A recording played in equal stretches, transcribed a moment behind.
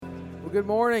Good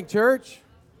morning, church.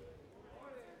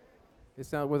 It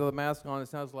sounds with a mask on. It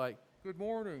sounds like good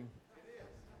morning.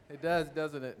 It does,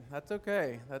 doesn't it? That's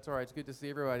okay. That's all right. It's good to see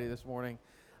everybody this morning.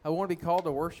 I want to be called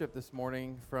to worship this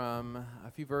morning from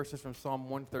a few verses from Psalm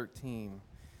 113.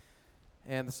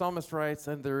 And the psalmist writes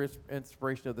under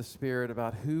inspiration of the Spirit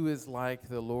about who is like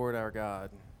the Lord our God.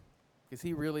 Because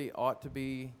he really ought to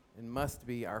be and must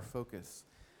be our focus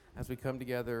as we come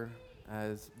together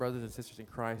as brothers and sisters in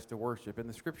Christ to worship. And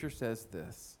the scripture says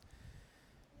this: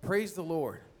 praise the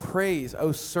Lord. Praise,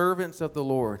 O servants of the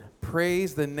Lord.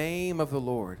 Praise the name of the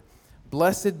Lord.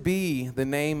 Blessed be the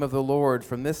name of the Lord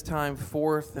from this time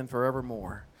forth and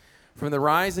forevermore. From the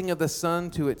rising of the sun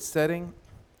to its setting,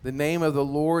 the name of the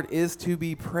Lord is to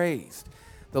be praised.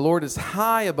 The Lord is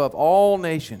high above all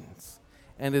nations,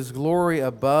 and his glory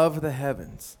above the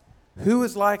heavens. Who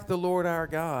is like the Lord our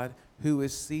God, who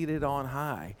is seated on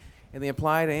high? And the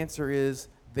implied answer is,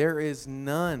 there is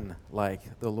none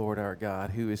like the Lord our God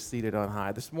who is seated on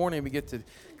high. This morning we get to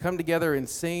come together and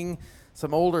sing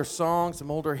some older songs, some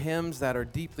older hymns that are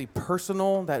deeply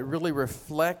personal, that really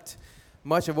reflect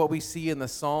much of what we see in the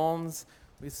Psalms.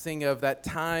 We sing of that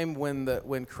time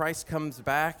when Christ comes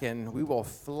back and we will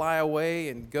fly away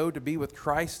and go to be with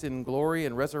Christ in glory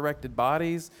and resurrected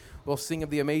bodies. We'll sing of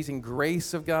the amazing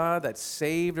grace of God that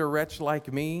saved a wretch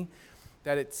like me,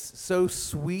 that it's so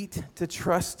sweet to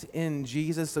trust in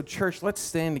Jesus. So church, let's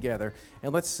stand together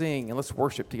and let's sing and let's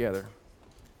worship together.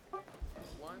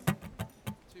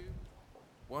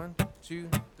 1, 2,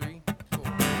 3, 4.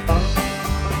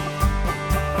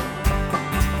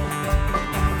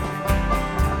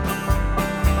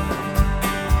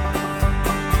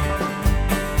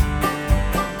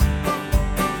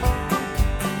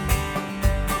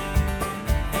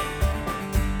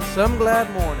 Some glad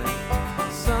morning,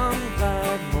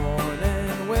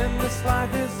 when this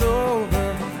life is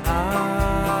over,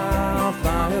 I'll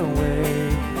fly away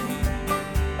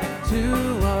to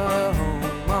a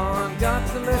home on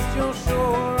God's celestial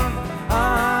shore.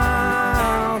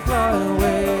 I'll fly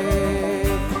away,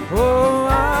 oh,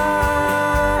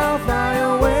 I'll fly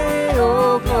away,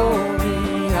 oh,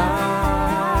 glory,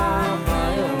 I'll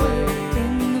fly away.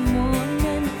 In the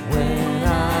morning, when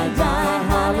I die,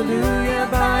 hallelujah,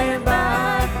 by and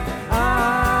by,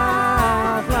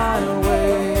 I'll fly away.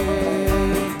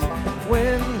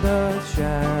 When the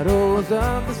shadows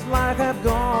of this life have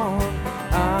gone,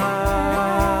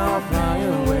 I'll fly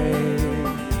away.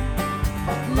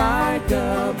 Like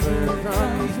a bird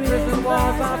from these prison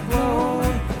walls I've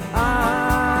flown,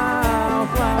 I'll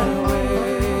fly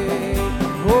away.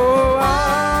 Oh,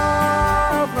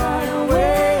 I'll fly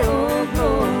away, oh,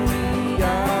 glory,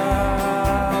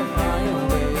 I'll fly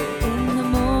away. In the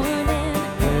morning,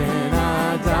 when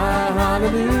I die,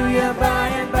 hallelujah, by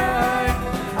and by,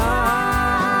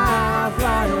 I'll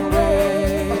fly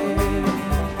away.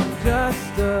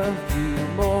 Just a few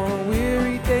more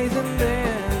weary days and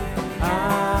then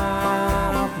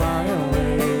I'll fly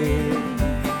away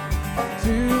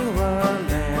to a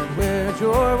land where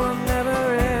joy will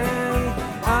never end.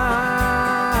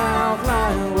 I'll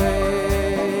fly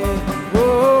away.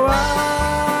 Oh,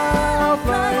 I'll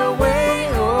fly away,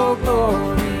 oh,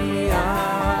 glory,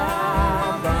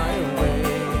 I'll fly away.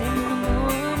 In the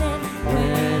morning,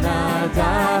 when I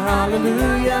die,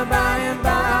 hallelujah, by and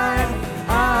by,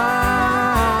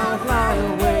 I'll fly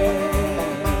away.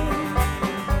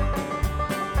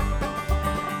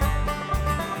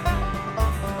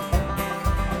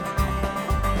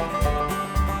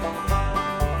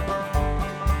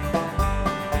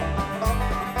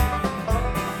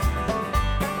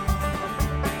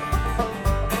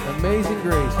 Amazing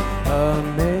grace,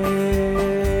 amazing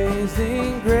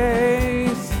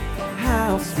grace,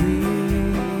 how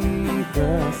sweet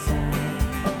the sound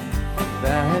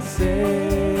that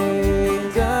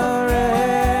saved a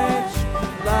wretch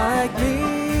like me.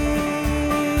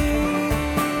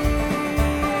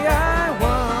 I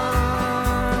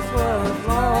once was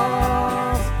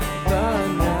lost, but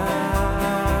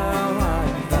now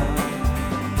I'm found.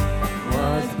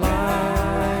 Was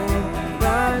blind,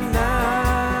 but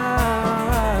now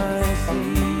I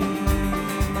see.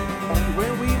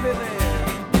 When we've been there,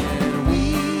 and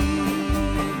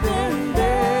we've been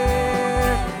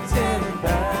there 10,000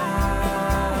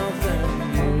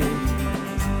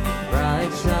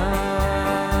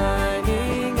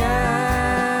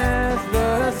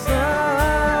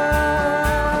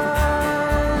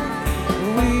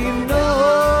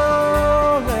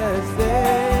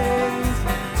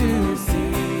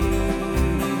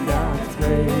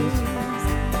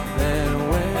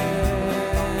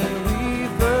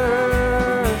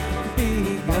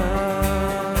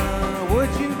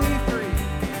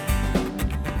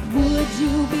 Would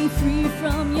you be free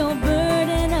from your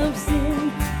burden of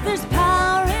sin? There's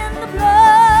power in the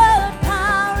blood,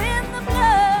 power in the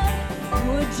blood.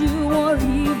 Would you war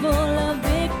evil a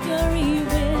victory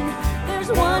win? There's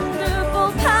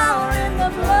wonderful power in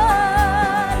the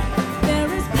blood.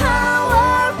 There is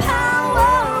power,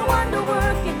 power,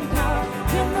 wonder-working power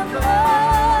in the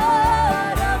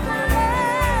blood of the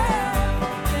Lamb.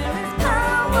 There is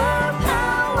power,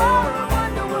 power,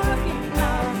 wonder-working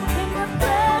power in the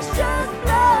precious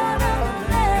blood of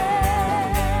the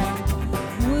Lamb.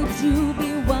 Would you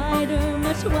be whiter,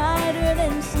 much whiter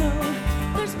than snow?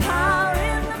 There's power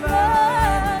in the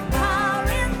blood, power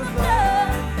in the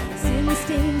blood. Sin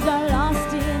stains are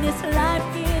lost in its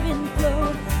life-giving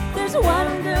flow. There's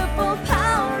wonderful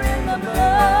power in the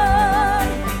blood.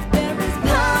 There is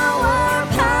power,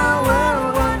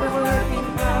 power,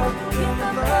 wonder-working power in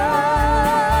the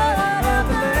blood of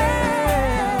the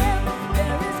Lamb.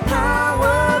 There is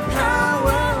power,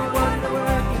 power,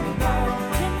 wonder-working power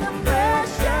in the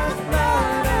precious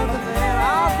blood of the Lamb.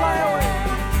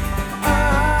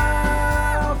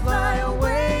 I'll fly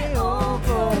away, oh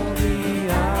glory,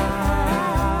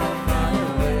 I'll fly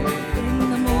away. In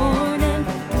the morning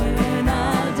when I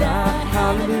die,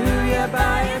 hallelujah,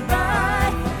 by and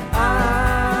by,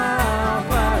 I'll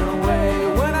fly away.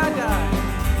 When I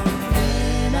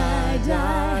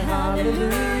die,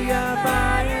 hallelujah,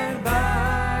 by and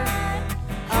by,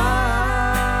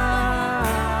 I'll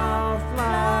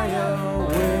fly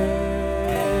away.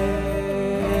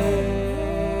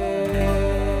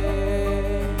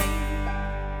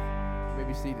 You may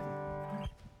be seated.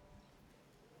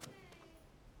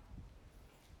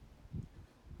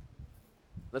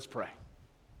 Let's pray.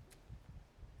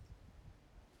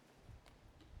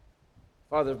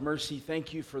 Father of mercy,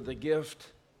 thank you for the gift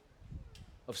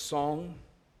of song,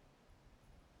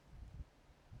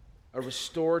 a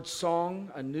restored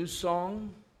song, a new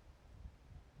song,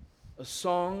 a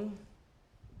song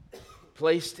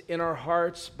placed in our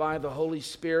hearts by the Holy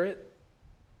Spirit,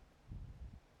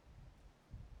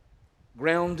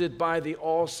 grounded by the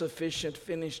all-sufficient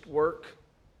finished work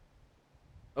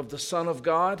of the Son of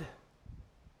God,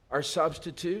 our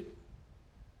substitute,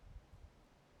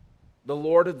 the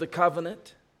Lord of the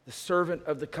covenant, the servant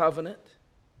of the covenant.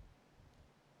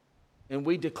 And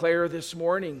we declare this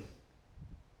morning,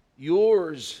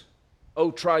 yours, O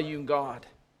triune God,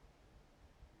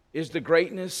 is the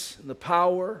greatness and the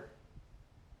power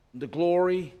and the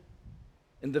glory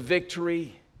and the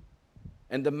victory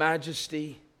and the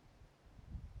majesty.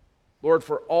 Lord,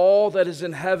 for all that is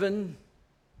in heaven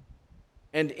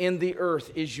and in the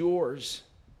earth is yours.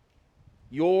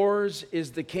 Yours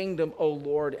is the kingdom, O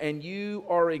Lord, and you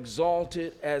are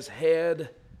exalted as head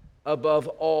above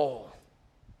all.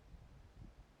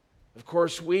 Of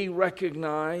course, we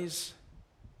recognize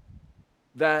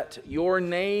that your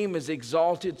name is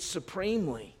exalted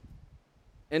supremely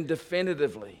and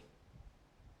definitively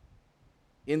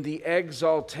in the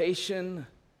exaltation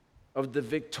of the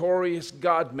victorious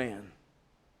God-man,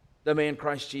 the man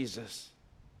Christ Jesus.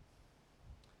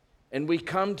 And we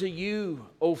come to you,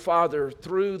 O Father,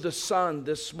 through the Son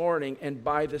this morning and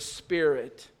by the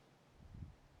Spirit.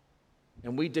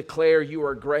 And we declare you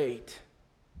are great.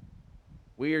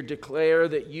 We declare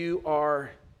that you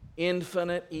are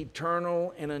infinite,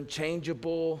 eternal, and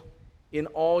unchangeable in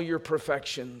all your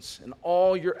perfections and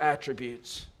all your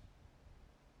attributes.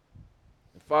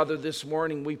 And Father, this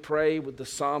morning we pray with the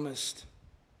psalmist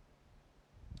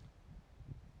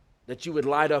that you would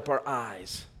light up our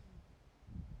eyes,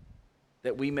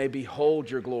 that we may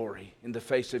behold your glory in the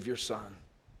face of your Son.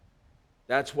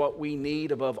 That's what we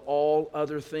need above all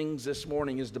other things this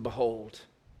morning, is to behold.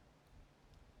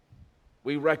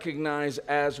 We recognize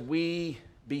as we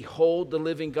behold the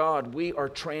living God, we are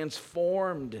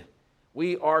transformed.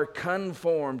 We are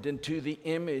conformed into the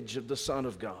image of the Son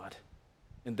of God,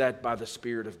 and that by the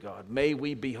Spirit of God. May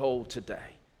we behold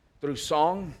today through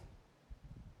song,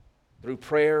 through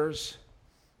prayers,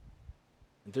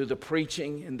 and through the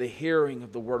preaching and the hearing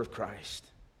of the Word of Christ.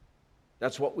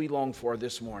 That's what we long for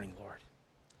this morning, Lord.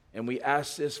 And we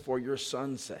ask this for your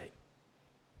Son's sake.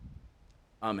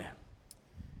 Amen.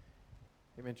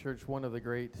 Amen, church. One of the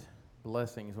great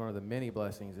blessings, one of the many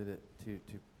blessings to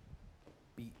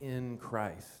be in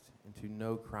Christ and to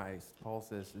know Christ, Paul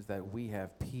says, is that we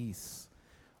have peace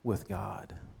with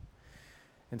God.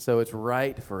 And so it's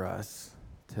right for us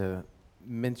to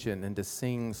mention and to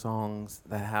sing songs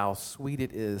that how sweet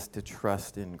it is to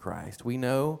trust in Christ. We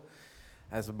know,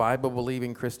 as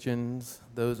Bible-believing Christians,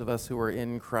 those of us who are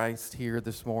in Christ here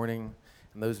this morning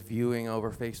and those viewing over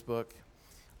Facebook,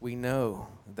 we know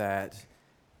that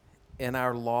in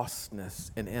our lostness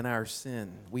and in our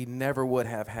sin, we never would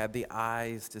have had the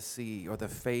eyes to see or the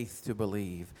faith to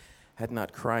believe had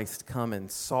not Christ come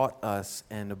and sought us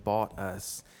and bought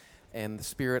us. And the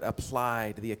Spirit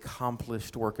applied the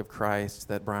accomplished work of Christ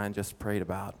that Brian just prayed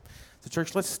about. So,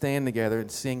 church, let's stand together and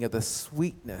sing of the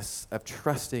sweetness of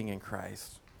trusting in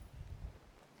Christ.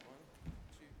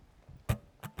 Here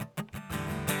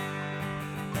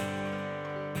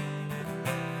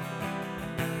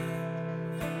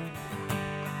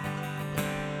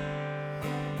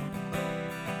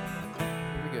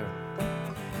we go.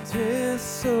 'Tis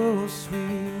so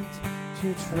sweet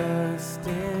to trust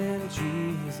in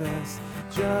Jesus,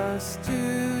 just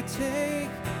to take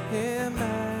Him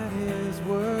at His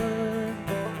word,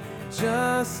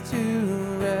 just to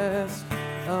rest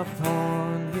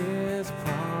upon His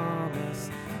promise,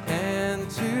 and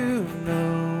to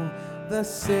know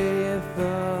thus saith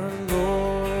the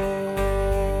Lord.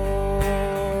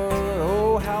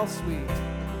 Oh, how sweet,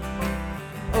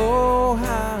 oh,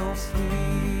 how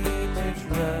sweet to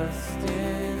trust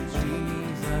in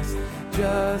Jesus,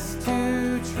 just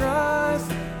to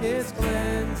trust His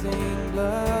cleansing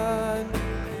blood,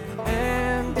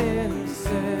 and in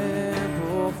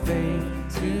simple faith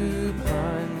to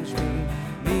plunge me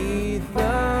 'neath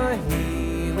the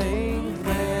healing,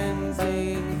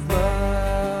 cleansing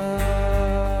flood.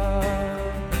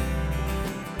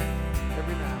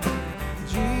 Every night.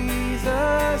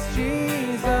 Jesus,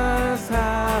 Jesus,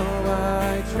 how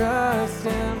I trust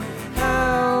Him,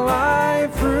 how I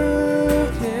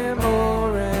proved Him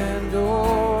o'er and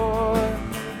o'er.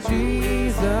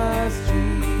 Jesus,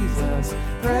 Jesus,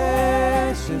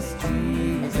 precious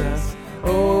Jesus,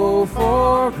 oh,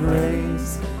 for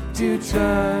grace to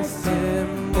trust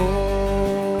Him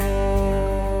more.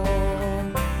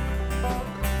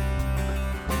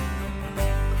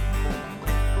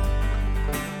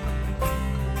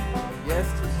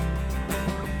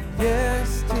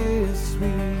 Yes, 'tis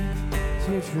sweet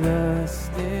to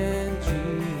trust in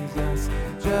Jesus,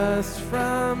 just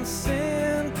from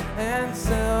sin and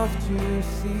self to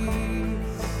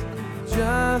cease,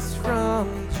 just from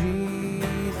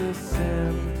Jesus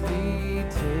simply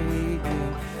taking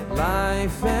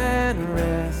life and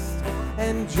rest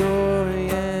and joy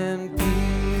and peace.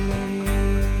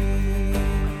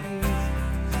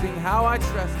 Sing how I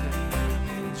trust Him.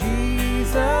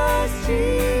 Jesus,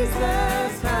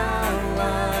 Jesus, how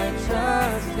I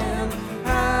trust Him,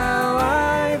 how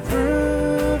I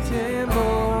proved Him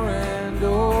o'er and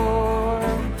o'er.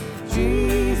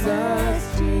 Jesus,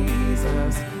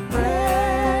 Jesus,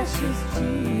 precious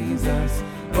Jesus,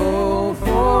 oh,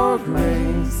 for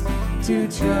grace to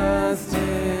trust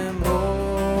Him more.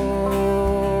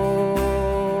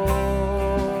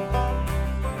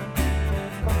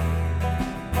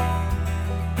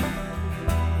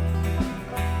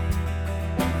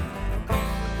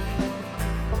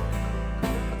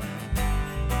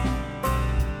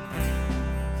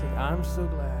 I'm so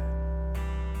glad,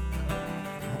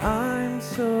 I'm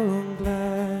so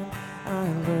glad I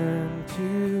learned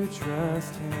to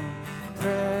trust Him.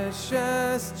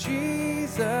 Precious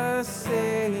Jesus,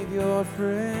 Savior,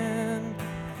 friend,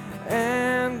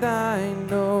 and I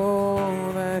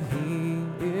know that He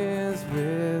is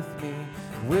with me,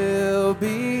 will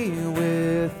be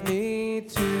with me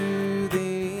to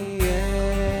the end.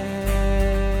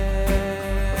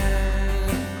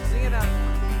 Sing it out.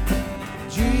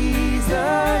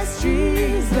 Jesus,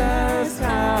 Jesus,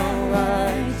 how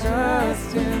I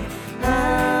trust Him,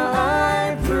 how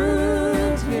I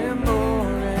proved Him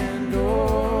o'er and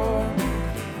o'er.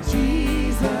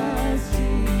 Jesus,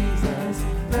 Jesus,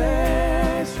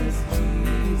 precious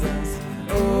Jesus,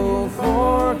 oh,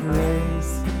 for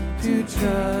grace to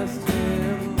trust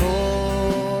Him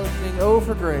more. Sing, oh,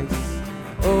 for grace,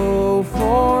 oh,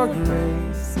 for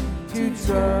grace to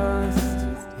trust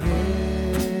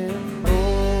Him more.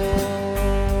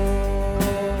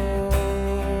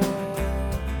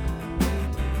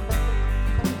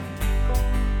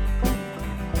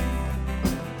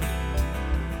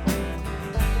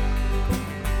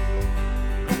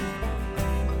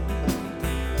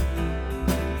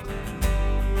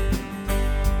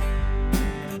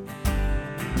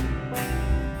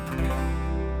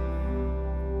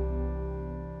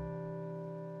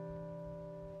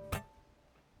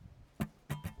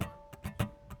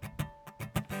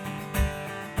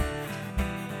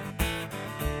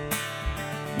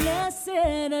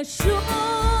 Blessed assurance,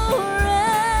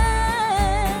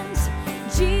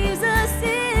 Jesus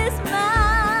is mine.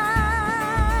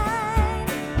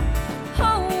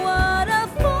 Oh, what a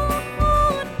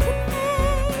foretaste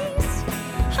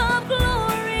of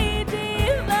glory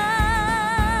divine.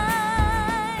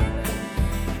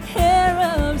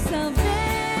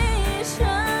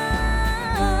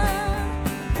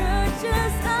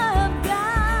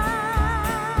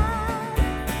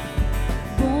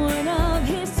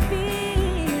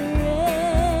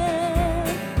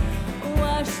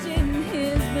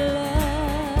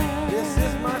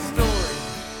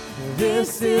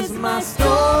 This is my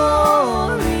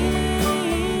story.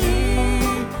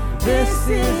 This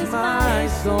is my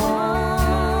song,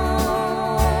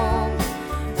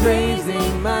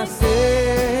 praising my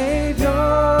Savior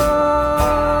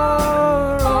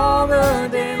all the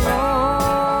day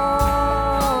long.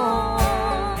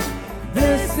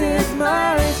 This is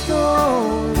my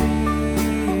story.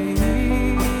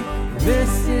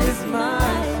 This is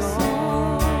my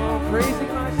song,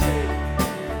 praising my Savior,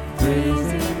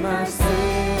 praising my Savior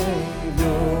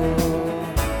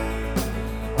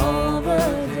all the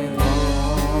day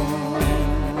long.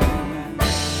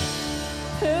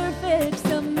 Perfect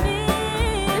submission,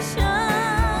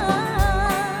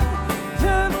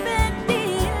 perfect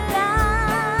delight,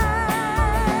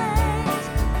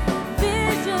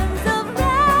 visions of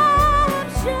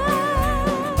rapture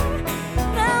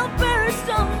now burst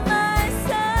on my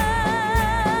sight.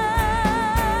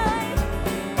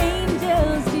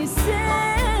 Angels descending,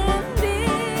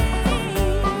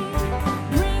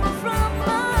 ring from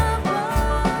above,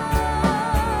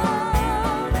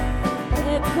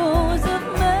 echoes of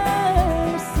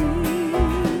mercy,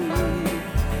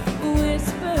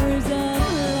 whispers of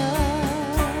love.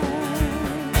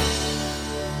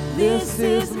 This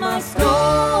is my story.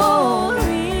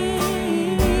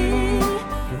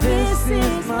 This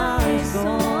is my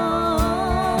song,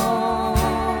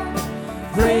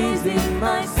 praising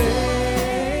my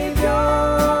Savior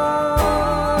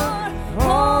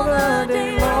all the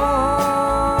day long.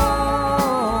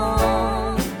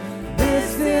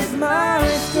 This is my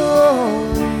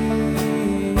story.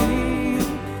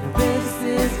 This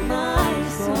is my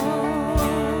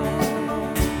song,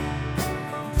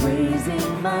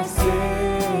 praising my Savior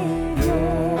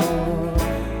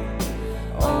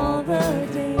all the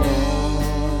day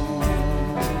long.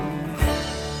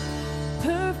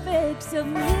 Perfect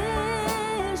submission,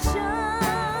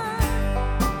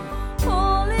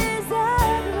 all is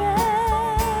at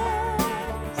rest.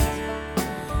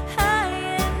 I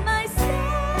am my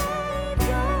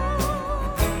Savior,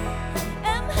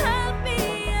 am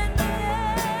happy and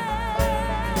blessed,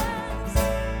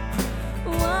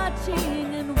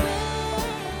 watching and waiting,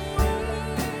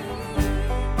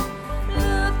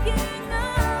 looking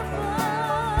above,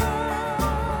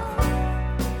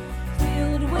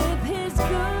 filled with His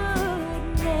goodness,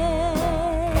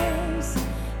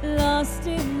 lost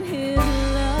in His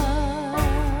love.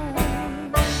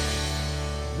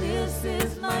 This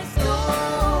is my story.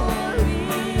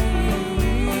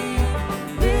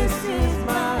 This is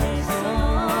my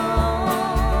song,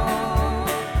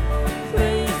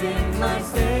 praising my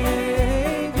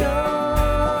Savior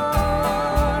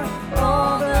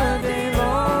all the day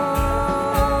long.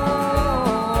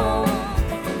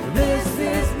 This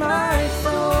is my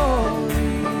story.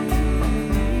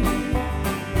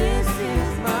 This is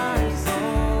my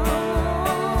song,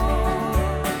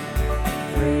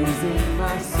 praising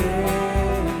my Savior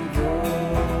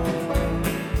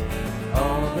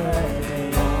all the day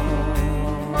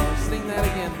long. Sing that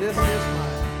again. This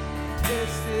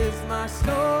is my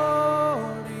story.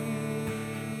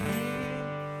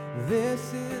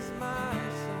 This is my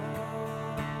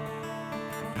song,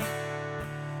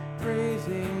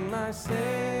 praising my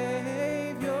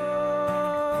Savior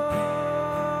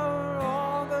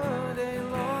all the day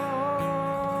long.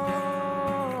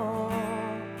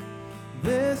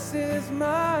 This is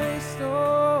my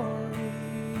story.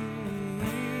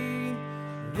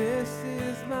 This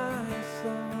is my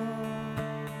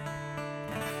song,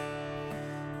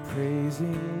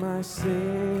 praising my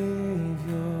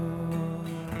Savior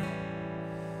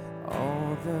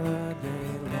all the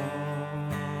day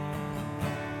long.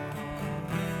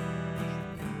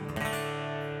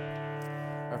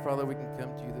 Our Father, we can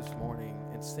come to you this morning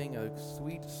and sing a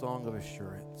sweet song of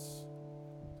assurance,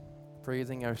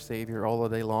 praising our Savior all the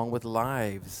day long with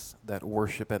lives that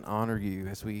worship and honor you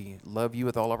as we love you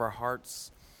with all of our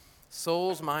hearts,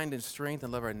 souls, mind, and strength,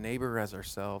 and love our neighbor as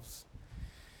ourselves.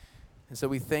 And so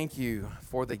we thank you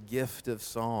for the gift of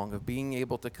song, of being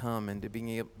able to come and to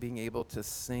being able to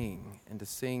sing, and to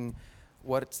sing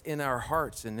what's in our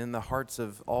hearts and in the hearts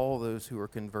of all those who are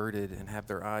converted and have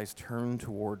their eyes turned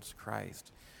towards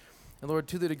Christ. And Lord,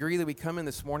 to the degree that we come in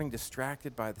this morning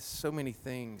distracted by so many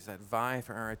things that vie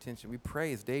for our attention, we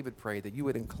pray, as David prayed, that you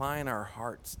would incline our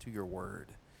hearts to your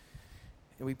word.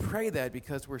 And we pray that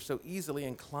because we're so easily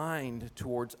inclined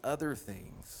towards other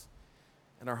things,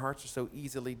 and our hearts are so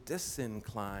easily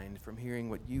disinclined from hearing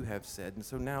what you have said. And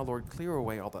so now, Lord, clear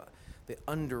away all the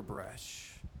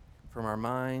underbrush from our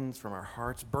minds, from our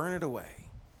hearts. Burn it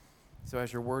away. So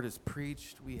as your word is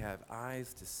preached, we have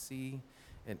eyes to see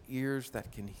and ears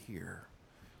that can hear.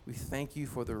 We thank you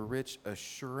for the rich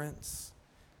assurance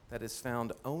that is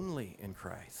found only in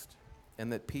Christ,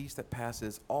 and that peace that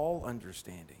passes all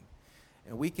understanding.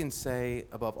 And we can say,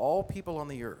 above all people on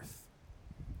the earth,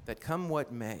 that come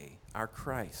what may, our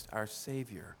Christ, our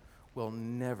Savior, will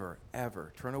never,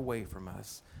 ever turn away from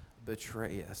us,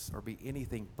 betray us, or be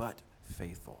anything but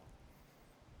faithful.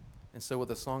 And so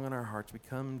with a song on our hearts, we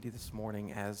come to this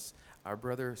morning as our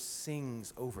brother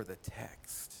sings over the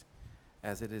text,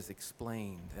 as it is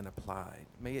explained and applied.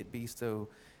 May it be so,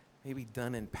 may be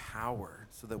done in power,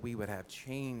 so that we would have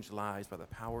changed lives by the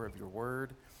power of your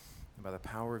word and by the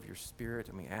power of your Spirit.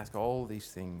 And we ask all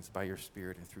these things by your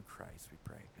Spirit and through Christ, we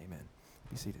pray. Amen.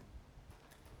 Be seated.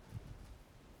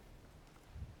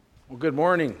 Well, good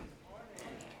morning.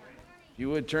 If you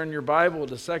would turn your Bible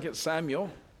to 2 Samuel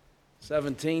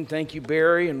 17. Thank you,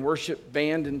 Barry and worship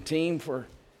band and team, for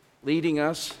leading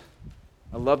us.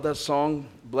 I love that song,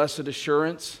 Blessed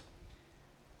Assurance.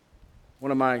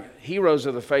 One of my heroes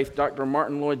of the faith, Dr.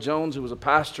 Martin Lloyd-Jones, who was a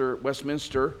pastor at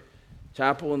Westminster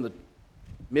Chapel in the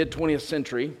mid-20th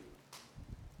century.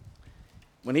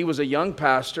 When he was a young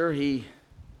pastor, he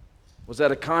was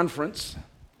at a conference.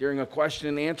 During a question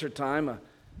and answer time,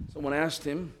 someone asked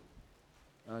him,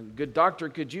 "Good doctor,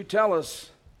 could you tell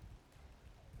us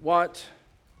what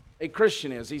a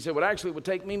Christian is?" He said, "Well, actually, it would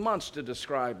take me months to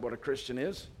describe what a Christian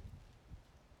is."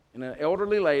 And an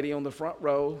elderly lady on the front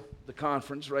row of the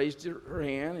conference raised her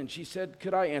hand, and she said,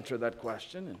 "Could I answer that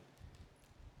question?" And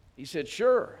he said,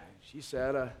 "Sure." She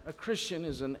said, a Christian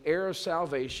is an heir of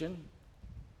salvation,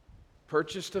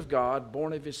 purchased of God,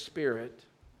 born of His Spirit,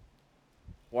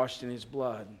 washed in His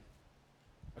blood.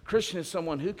 A Christian is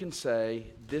someone who can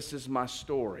say, "This is my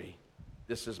story,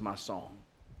 this is my song."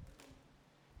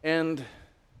 And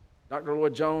Dr.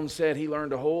 Lloyd-Jones said he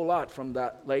learned a whole lot from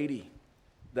that lady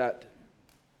that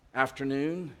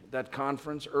afternoon, that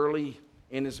conference, early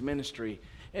in his ministry.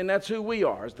 And that's who we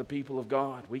are as the people of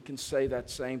God. We can say that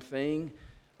same thing.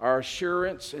 Our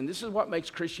assurance, and this is what makes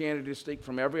Christianity distinct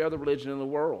from every other religion in the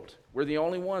world. We're the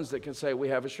only ones that can say we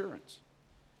have assurance.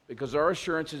 Because our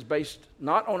assurance is based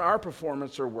not on our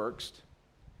performance or works,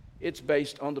 it's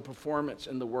based on the performance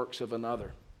and the works of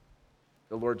another,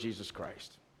 the Lord Jesus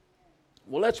Christ.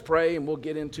 Well, let's pray and we'll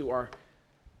get into our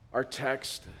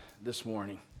text this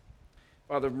morning.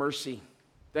 Father of mercy,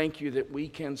 thank you that we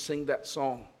can sing that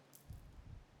song.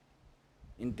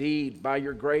 Indeed, by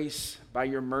your grace, by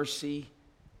your mercy,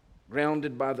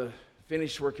 grounded by the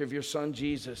finished work of your Son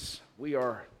Jesus, we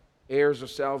are heirs of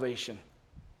salvation.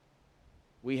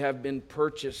 We have been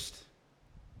purchased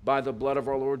by the blood of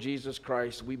our Lord Jesus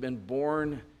Christ. We've been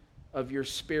born of your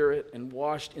Spirit and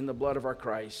washed in the blood of our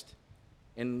Christ.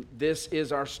 And this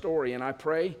is our story. And I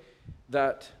pray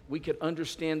that we could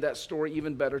understand that story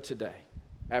even better today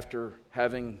after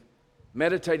having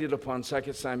meditated upon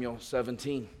 2 Samuel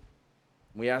 17.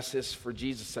 We ask this for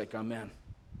Jesus' sake. Amen.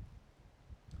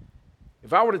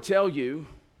 If I were to tell you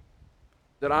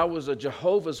that I was a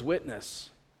Jehovah's Witness,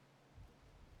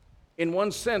 in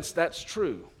one sense, that's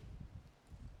true.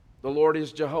 The Lord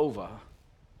is Jehovah,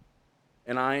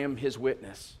 and I am His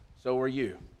witness. So are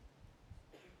you.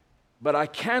 But I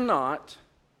cannot,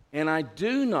 and I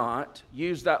do not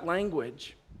use that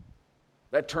language,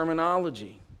 that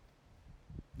terminology,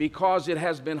 because it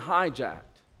has been hijacked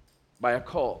by a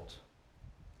cult.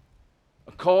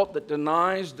 A cult that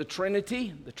denies the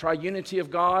Trinity, the triunity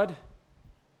of God. A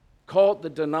cult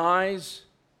that denies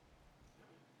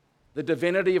the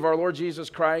divinity of our Lord Jesus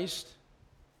Christ.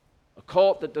 A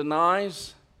cult that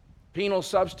denies penal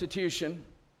substitution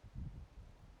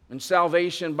and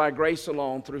salvation by grace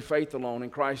alone, through faith alone, in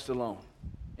Christ alone.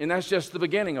 And that's just the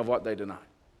beginning of what they deny.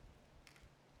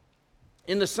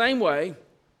 In the same way,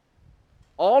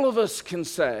 all of us can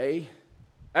say,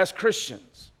 as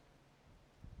Christians,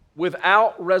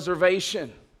 without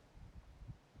reservation,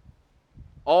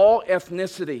 all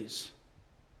ethnicities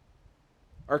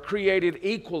are created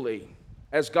equally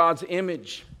as God's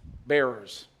image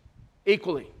bearers.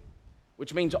 Equally.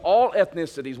 Which means all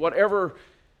ethnicities, whatever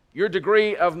your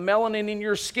degree of melanin in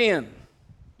your skin,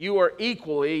 you are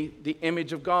equally the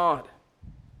image of God.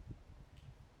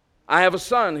 I have a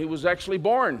son who was actually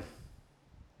born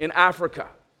in Africa.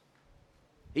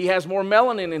 He has more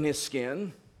melanin in his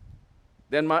skin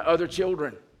than my other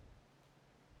children.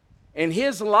 And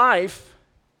his life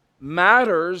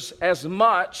matters as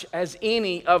much as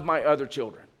any of my other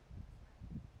children.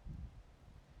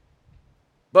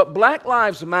 But Black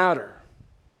Lives Matter,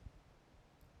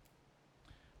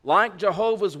 like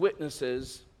Jehovah's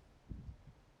Witnesses,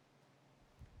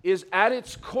 is at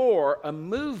its core a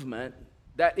movement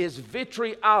that is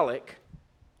vitriolic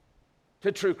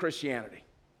to true Christianity.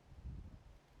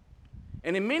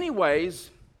 And in many ways,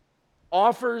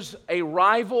 offers a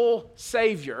rival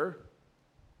Savior,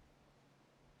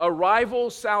 a rival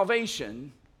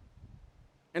salvation,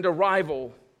 and a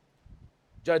rival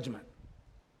judgment.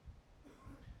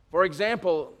 For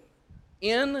example,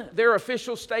 in their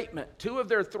official statement, 2 of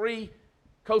their 3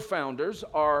 co-founders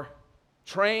are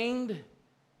trained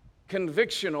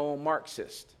convictional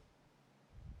Marxists.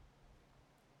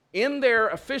 In their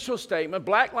official statement,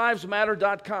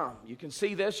 blacklivesmatter.com, you can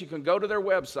see this, you can go to their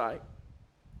website.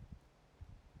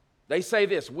 They say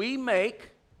this: we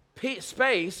make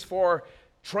space for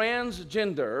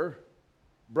transgender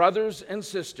brothers and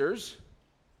sisters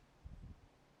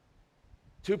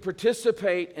to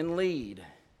participate and lead.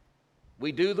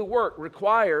 We do the work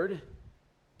required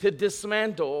to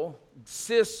dismantle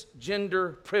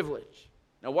cisgender privilege.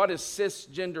 Now, what is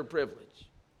cisgender privilege?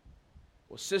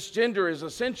 Well, cisgender is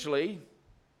essentially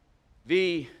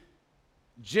the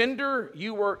gender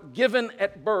you were given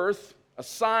at birth,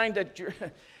 assigned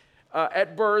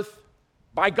at birth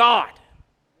by God.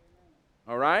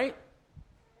 All right?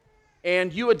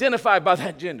 And you identify by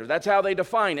that gender. That's how they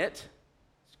define it.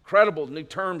 It's incredible new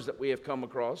terms that we have come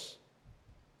across.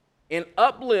 And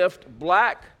uplift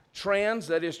black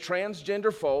that is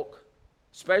transgender folk,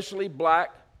 especially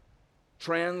black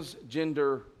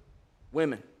transgender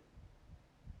women.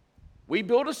 We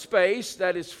build a space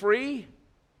that is free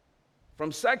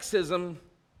from sexism,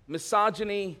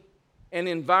 misogyny, and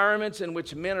environments in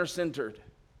which men are centered.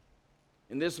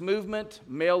 In this movement,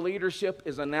 male leadership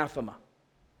is anathema.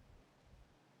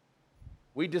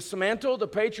 We dismantle the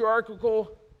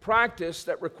patriarchal practice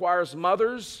that requires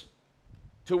mothers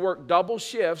to work double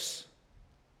shifts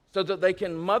so that they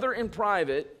can mother in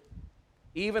private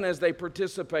even as they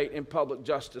participate in public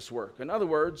justice work. In other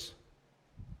words,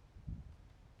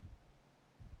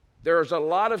 there's a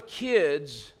lot of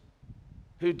kids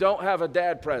who don't have a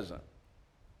dad present.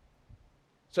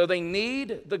 So they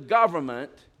need the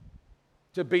government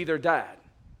to be their dad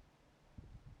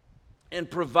and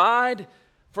provide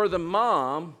for the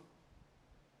mom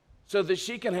so that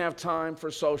she can have time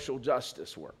for social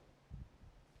justice work.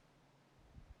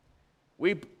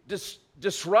 We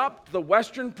disrupt the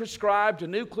Western prescribed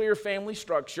nuclear family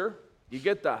structure. You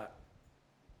get that?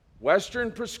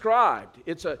 Western prescribed.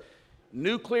 It's a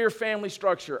nuclear family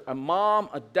structure. A mom,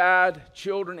 a dad,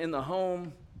 children in the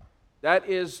home. That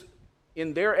is,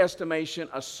 in their estimation,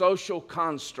 a social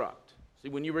construct. See,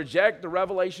 when you reject the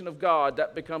revelation of God,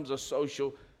 that becomes a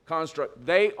social construct.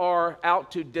 They are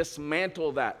out to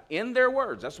dismantle that. In their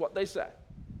words, that's what they say.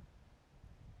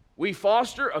 We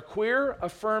foster a queer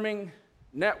affirming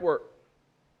network.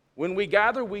 When we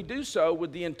gather, we do so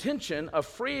with the intention of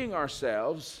freeing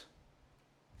ourselves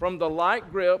from the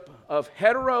light grip of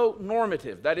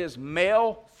heteronormative, that is,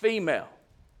 male-female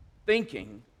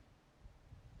thinking.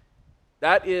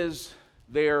 That is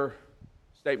their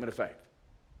statement of faith.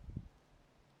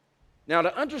 Now,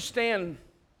 to understand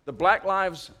the Black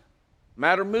Lives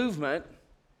Matter movement,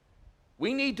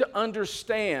 we need to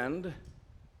understand,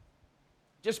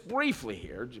 just briefly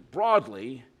here,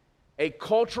 broadly, a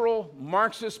cultural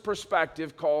Marxist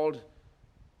perspective called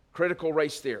critical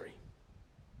race theory,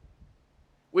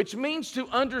 which means to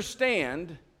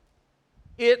understand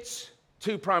its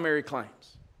 2 primary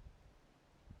claims.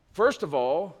 First of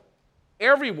all,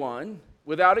 everyone,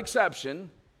 without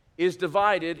exception, is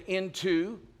divided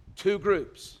into 2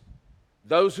 groups: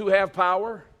 those who have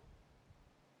power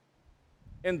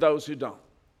and those who don't.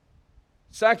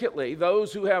 Secondly,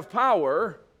 those who have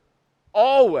power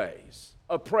always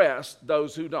oppress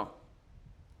those who don't.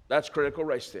 That's critical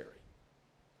race theory.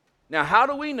 Now, how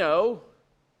do we know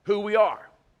who we are?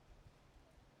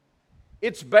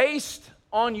 It's based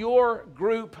on your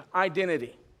group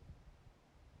identity.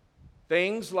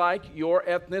 Things like your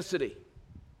ethnicity,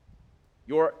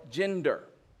 your gender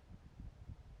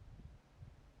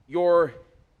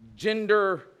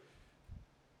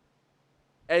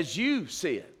as you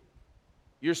see it,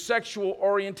 your sexual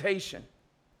orientation.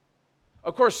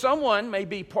 Of course, someone may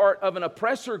be part of an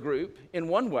oppressor group in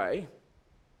one way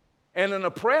and an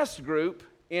oppressed group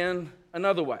in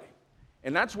another way.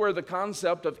 And that's where the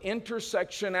concept of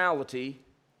intersectionality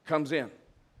comes in.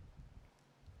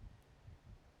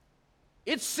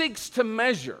 It seeks to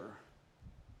measure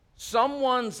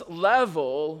someone's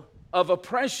level of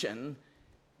oppression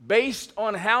based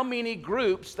on how many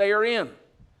groups they are in.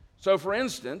 So, for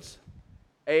instance,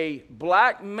 a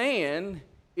black man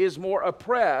is more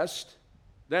oppressed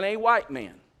than a white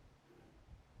man.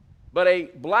 But a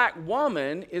black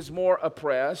woman is more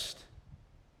oppressed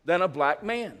than a black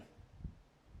man.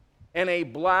 And a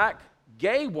black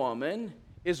gay woman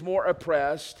is more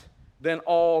oppressed than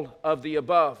all of the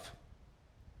above.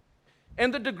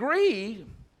 And the degree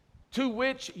to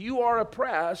which you are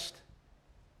oppressed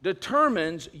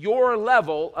determines your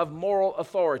level of moral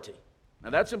authority. Now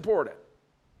that's important.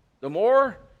 The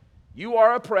more you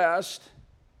are oppressed,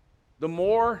 the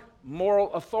more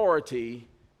moral authority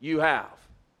you have.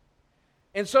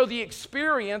 And so the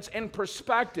experience and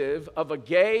perspective of a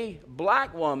gay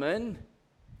black woman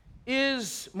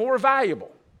is more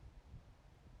valuable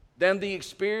than the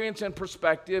experience and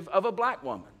perspective of a black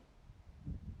woman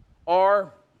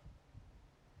or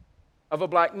of a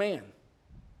black man.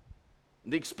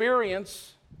 The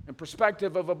experience and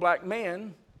perspective of a black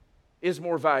man is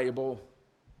more valuable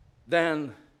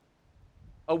than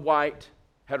a white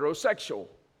heterosexual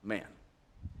man.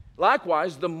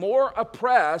 Likewise, the more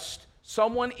oppressed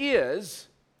someone is,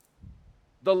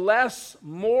 the less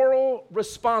moral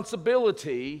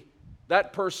responsibility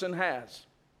that person has.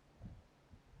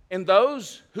 And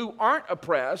those who aren't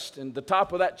oppressed, and the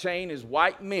top of that chain is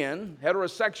white men,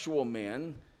 heterosexual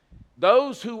men,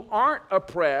 those who aren't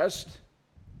oppressed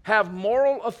have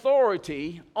moral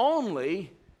authority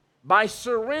only by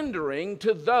surrendering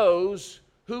to those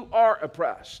who are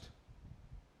oppressed.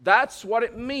 That's what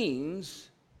it means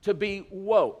to be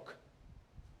woke.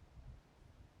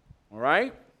 All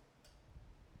right?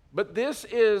 But this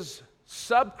is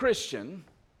sub-Christian,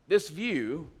 this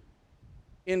view,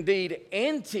 indeed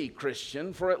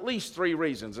anti-Christian, for at least three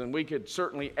reasons, and we could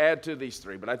certainly add to these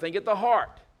three. But I think at the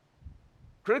heart,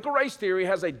 critical race theory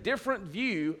has a different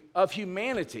view of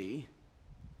humanity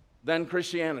than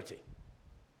Christianity.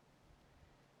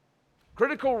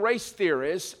 Critical race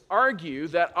theorists argue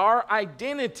that our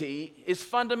identity is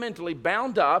fundamentally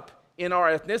bound up in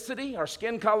our ethnicity, our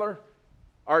skin color,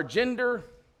 our gender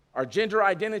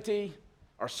identity,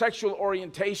 our sexual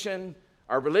orientation,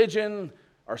 our religion,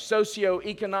 our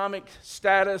socioeconomic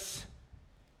status,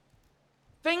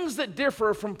 things that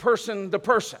differ from person to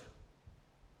person,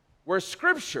 where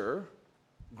Scripture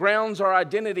grounds our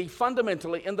identity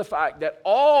fundamentally in the fact that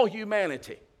all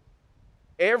humanity,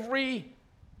 every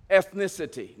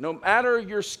ethnicity, no matter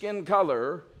your skin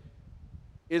color,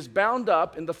 is bound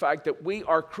up in the fact that we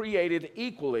are created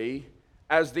equally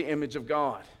as the image of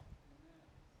God.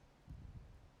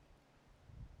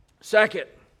 Second,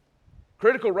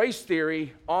 critical race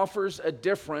theory offers a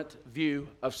different view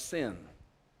of sin.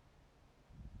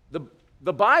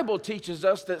 The Bible teaches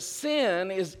us that sin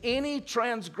is any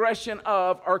transgression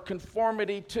of or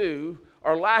conformity to,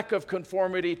 or lack of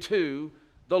conformity to,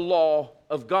 the law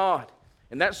of God.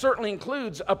 And that certainly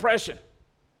includes oppression.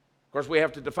 Of course, we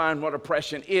have to define what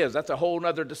oppression is. That's a whole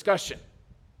other discussion.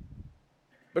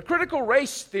 But critical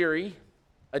race theory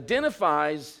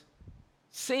identifies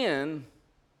sin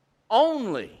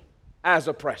only as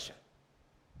oppression.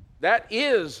 That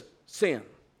is sin.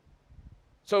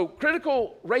 So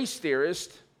critical race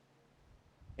theorists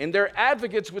and their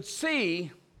advocates would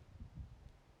see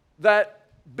that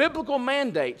biblical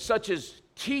mandates such as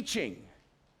teaching,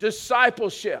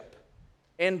 discipleship,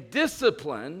 and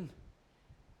discipline,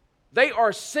 they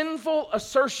are sinful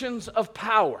assertions of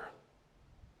power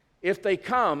if they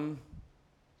come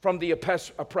from the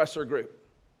oppressor group.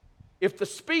 If the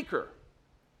speaker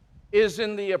is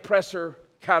in the oppressor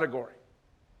category.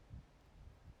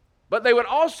 But they would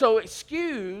also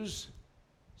excuse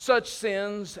such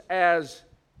sins as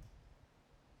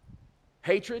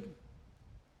hatred,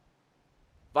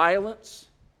 violence,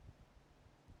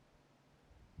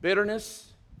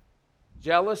 bitterness,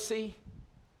 jealousy,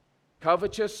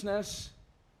 covetousness,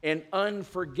 and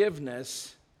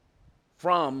unforgiveness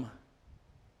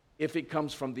if it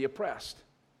comes from the oppressed.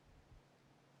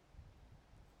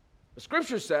 The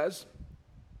Scripture says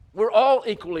we're all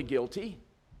equally guilty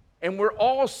and we're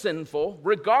all sinful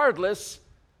regardless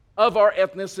of our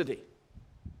ethnicity.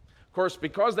 Of course,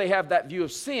 because they have that view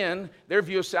of sin, their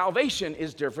view of salvation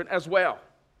is different as well.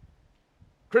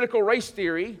 Critical race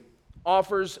theory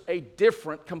offers a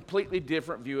completely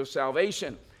different view of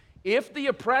salvation. If the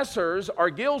oppressors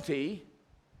are guilty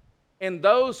and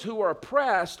those who are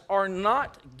oppressed are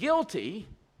not guilty,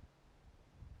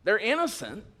 they're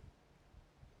innocent,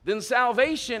 then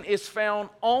salvation is found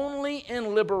only in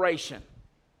liberation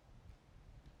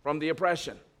from the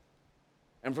oppression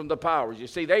and from the powers. You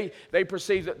see, they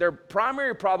perceive that their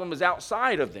primary problem is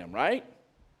outside of them, right?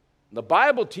 The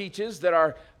Bible teaches that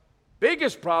our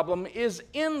biggest problem is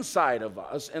inside of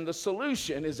us, and the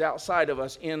solution is outside of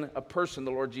us in a person,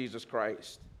 the Lord Jesus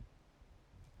Christ.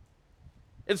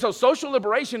 And so social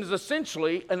liberation is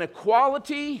essentially an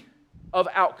equality of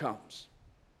outcomes,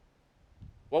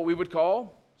 what we would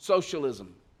call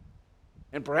socialism.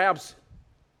 And perhaps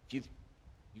if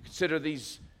you consider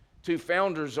these two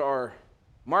founders are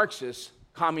Marxists,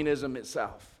 communism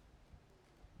itself.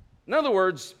 In other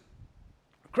words,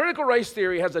 Critical race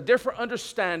theory has a different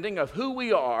understanding of who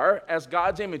we are as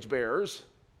God's image bearers.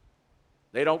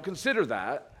 They don't consider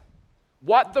that,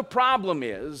 what the problem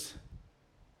is,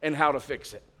 and how to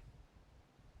fix it.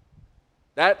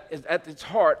 That is at its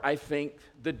heart, I think,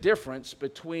 the difference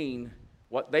between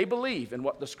what they believe and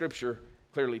what the Scripture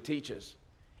clearly teaches.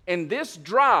 And this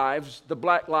drives the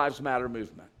Black Lives Matter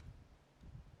movement.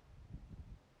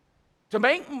 To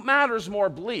make matters more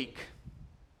bleak,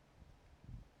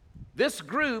 this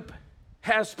group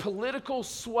has political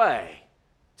sway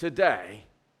today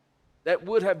that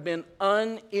would have been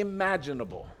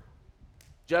unimaginable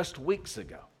just weeks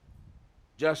ago,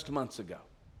 just months ago.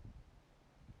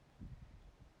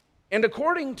 And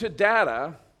according to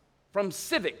data from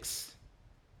Civics,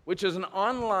 which is an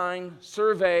online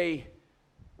survey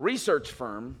research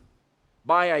firm,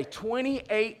 by a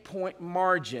 28-point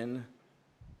margin,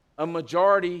 a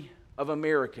majority of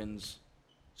Americans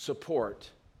support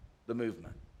the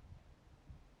movement.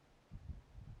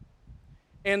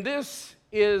 And this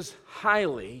is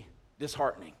highly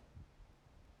disheartening,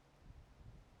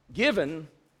 given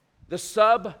the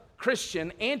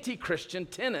sub-Christian, anti-Christian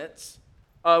tenets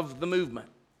of the movement.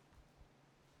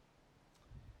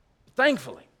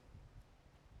 Thankfully,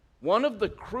 one of the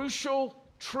crucial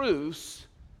truths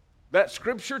that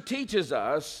Scripture teaches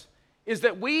us is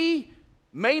that we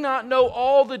may not know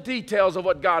all the details of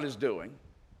what God is doing.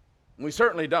 We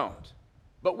certainly don't.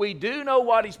 But we do know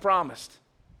what He's promised.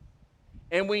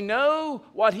 And we know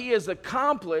what He has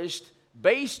accomplished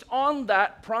based on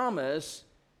that promise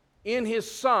in His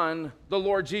Son, the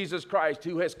Lord Jesus Christ,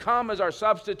 who has come as our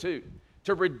substitute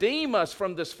to redeem us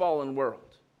from this fallen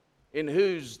world, in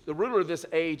whose the ruler of this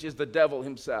age is the devil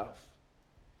himself.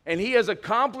 And He has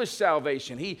accomplished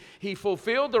salvation. He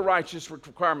fulfilled the righteous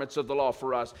requirements of the law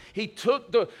for us. He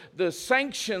took the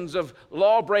sanctions of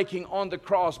law breaking on the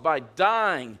cross by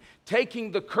dying,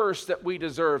 taking the curse that we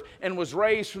deserve, and was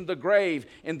raised from the grave,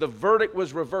 and the verdict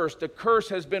was reversed. The curse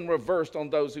has been reversed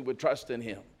on those who would trust in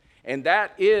Him. And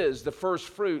that is the first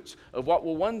fruits of what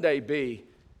will one day be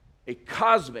a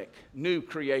cosmic new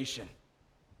creation,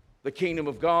 the kingdom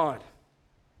of God.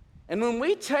 And when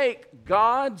we take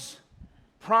God's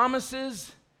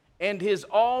promises and His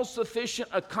all-sufficient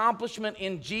accomplishment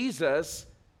in Jesus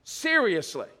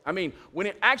seriously, I mean, when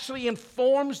it actually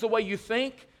informs the way you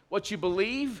think, what you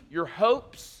believe, your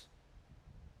hopes,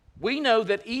 we know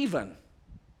that even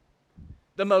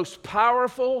the most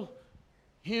powerful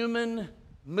human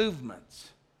movements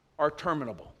are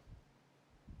terminable.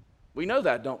 We know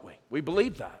that, don't we? We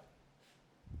believe that.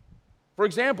 For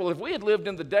example, if we had lived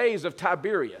in the days of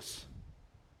Tiberius,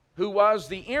 who was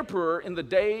the emperor in the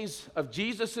days of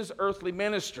Jesus' earthly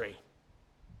ministry,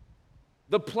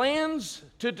 the plans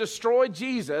to destroy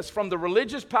Jesus from the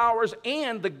religious powers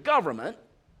and the government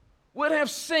would have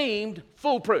seemed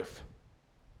foolproof,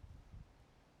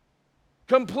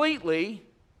 completely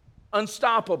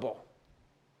unstoppable.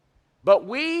 But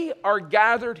we are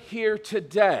gathered here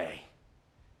today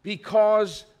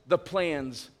because the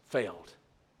plans failed.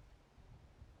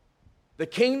 The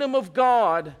kingdom of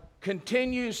God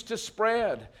continues to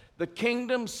spread. The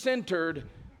kingdom centered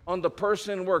on the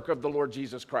person and work of the Lord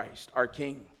Jesus Christ, our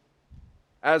King.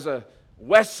 As a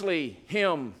Wesley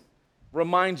hymn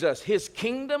reminds us, His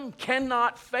kingdom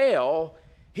cannot fail.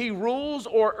 He rules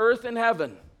o'er earth and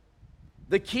heaven.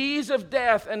 The keys of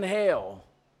death and hell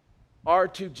are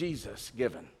to Jesus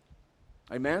given.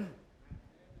 Amen?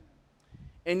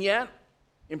 And yet,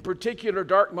 in particular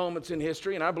dark moments in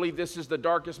history, and I believe this is the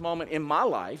darkest moment in my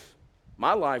life,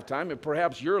 my lifetime, and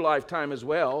perhaps your lifetime as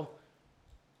well,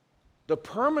 the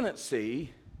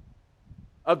permanency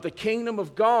of the kingdom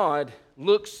of God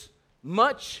looks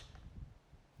much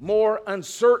more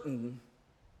uncertain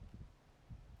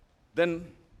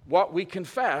than what we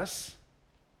confess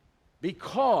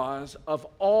because of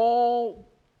all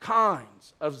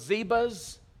kinds of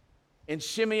Zebas and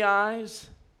Shimei's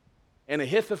and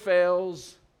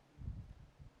Ahithophels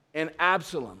and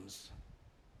Absaloms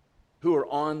who are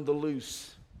on the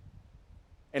loose.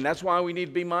 And that's why we need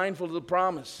to be mindful of the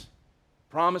promise.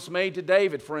 Promise made to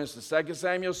David, for instance, 2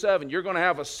 Samuel 7. You're going to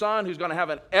have a son who's going to have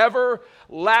an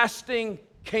everlasting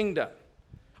kingdom.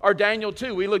 Or Daniel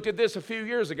 2, we looked at this a few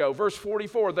years ago, verse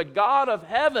 44. The God of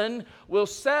heaven will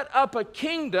set up a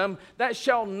kingdom that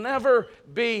shall never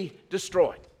be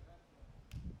destroyed.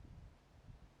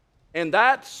 And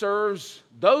that serves,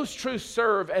 those truths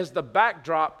serve as the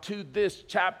backdrop to this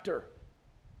chapter.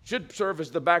 Should serve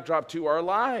as the backdrop to our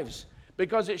lives,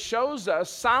 because it shows us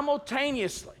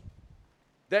simultaneously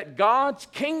that God's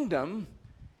kingdom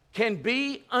can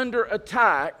be under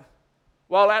attack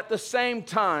while at the same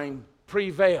time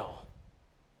prevail.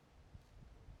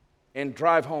 and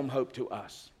drive home hope to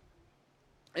us.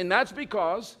 And that's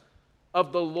because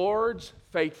of the Lord's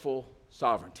faithful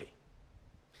sovereignty.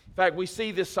 In fact, we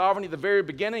see this sovereignty at the very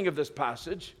beginning of this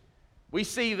passage. We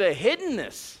see the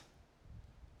hiddenness.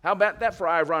 How about that for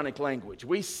ironic language?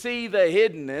 We see the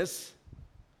hiddenness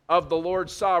of the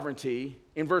Lord's sovereignty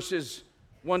in verses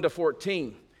 1 to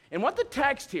 14. And what the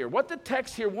text here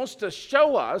wants to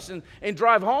show us and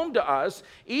drive home to us,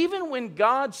 even when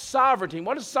God's sovereignty,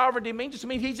 what does sovereignty mean? Just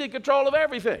means He's in control of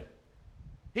everything.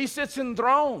 He sits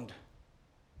enthroned.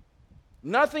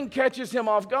 Nothing catches Him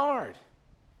off guard.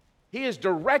 He is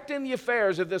directing the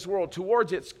affairs of this world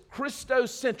towards its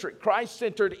Christocentric,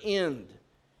 Christ-centered end.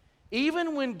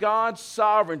 Even when God's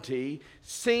sovereignty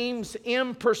seems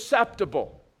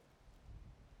imperceptible,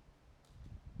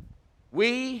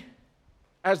 we,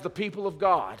 as the people of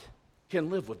God, can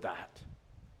live with that.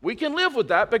 We can live with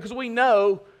that because we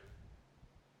know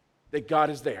that God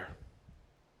is there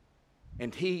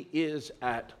and He is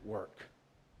at work.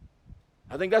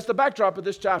 I think that's the backdrop of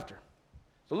this chapter.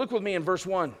 So look with me in verse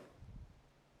 1.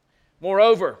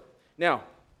 Moreover, now,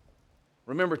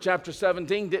 remember chapter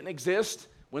 17 didn't exist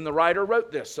when the writer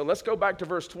wrote this. So let's go back to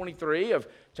verse 23 of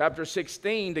chapter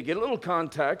 16 to get a little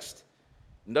context.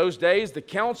 In those days, the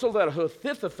counsel that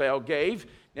Ahithophel gave.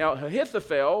 Now,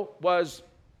 Ahithophel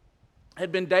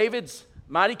had been David's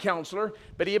mighty counselor,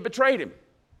 but he had betrayed him.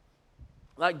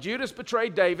 Like Judas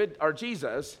betrayed David, or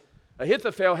Jesus,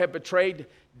 Ahithophel had betrayed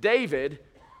David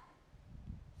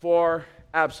for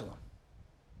Absalom.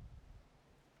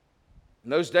 In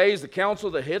those days, the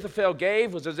counsel that Ahithophel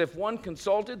gave was as if one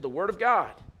consulted the word of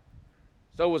God.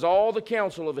 So was all the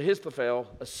counsel of Ahithophel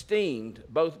esteemed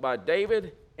both by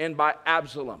David and by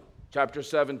Absalom. Chapter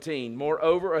 17.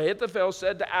 Moreover, Ahithophel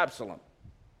said to Absalom,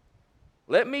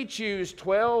 "Let me choose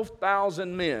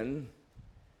 12,000 men,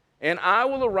 and I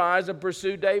will arise and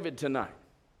pursue David tonight.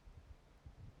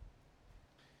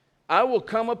 I will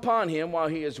come upon him while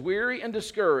he is weary and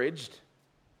discouraged."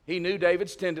 He knew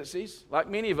David's tendencies, like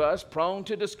many of us, prone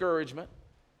to discouragement.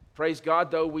 Praise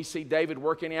God, though, we see David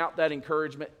working out that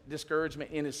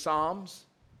discouragement in his Psalms.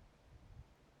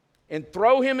 "And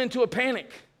throw him into a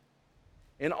panic,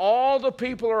 and all the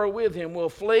people who are with him will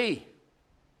flee.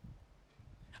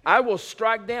 I will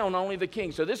strike down only the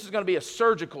king." So this is going to be a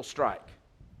surgical strike.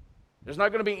 There's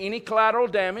not going to be any collateral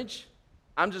damage.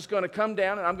 I'm just going to come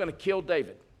down and I'm going to kill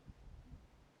David.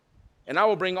 "And I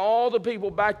will bring all the people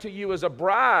back to you as a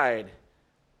bride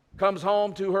comes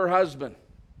home to her husband.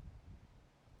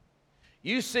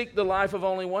 You seek the life of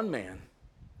only one man,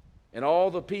 and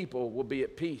all the people will be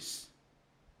at peace."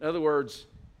 In other words,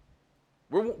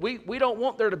 we don't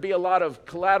want there to be a lot of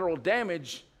collateral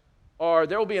damage, or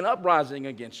there will be an uprising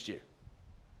against you.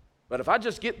 But if I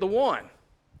just get the one,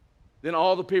 then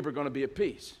all the people are going to be at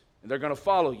peace, and they're going to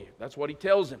follow you. That's what he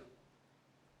tells him.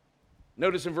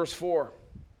 Notice in verse 4.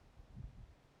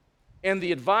 "And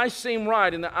the advice seemed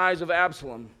right in the eyes of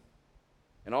Absalom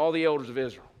and all the elders of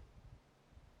Israel."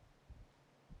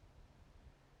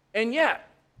 And yet,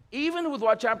 even with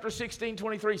what chapter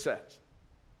 16:23 says,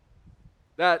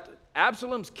 that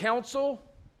Absalom's counsel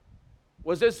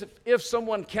was as if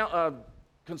someone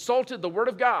consulted the word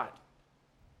of God.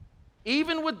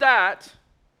 Even with that,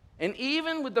 and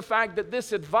even with the fact that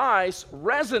this advice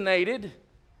resonated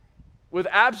with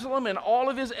Absalom and all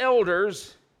of his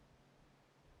elders,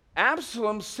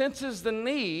 Absalom senses the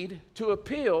need to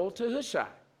appeal to Hushai.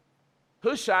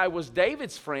 Hushai was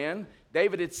David's friend.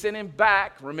 David had sent him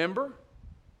back, remember,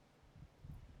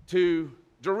 to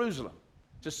Jerusalem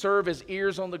to serve as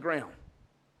ears on the ground.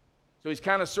 So he's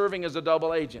kind of serving as a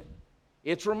double agent.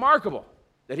 It's remarkable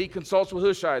that he consults with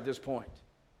Hushai at this point.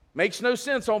 Makes no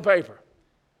sense on paper.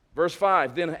 Verse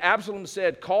 5, "Then Absalom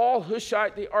said, 'Call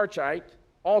Hushai the Archite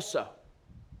also,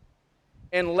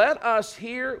 and let us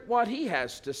hear what he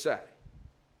has to say.'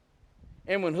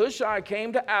 And when Hushai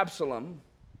came to Absalom,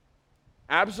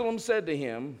 Absalom said to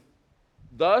him,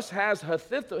 'Thus has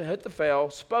Ahithophel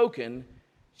spoken.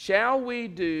 Shall we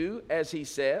do as he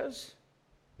says?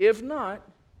 If not,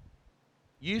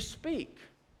 you speak.'"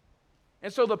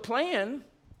 And so the plan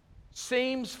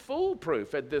seems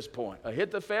foolproof at this point.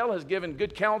 Ahithophel has given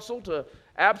good counsel to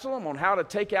Absalom on how to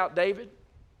take out David.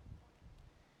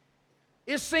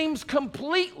 It seems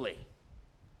completely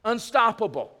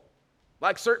unstoppable,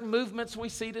 like certain movements we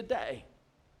see today,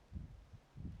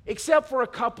 except for a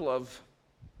couple of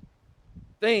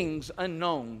things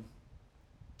unknown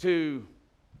to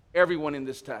everyone in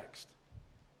this text.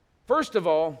 First of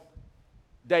all,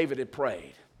 David had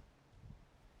prayed.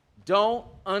 Don't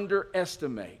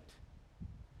underestimate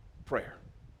prayer.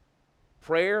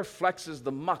 Prayer flexes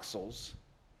the muscles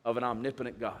of an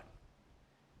omnipotent God.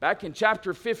 back in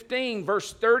chapter 15,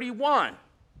 verse 31,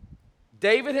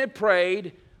 David had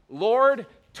prayed, Lord,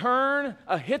 turn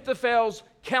Ahithophel's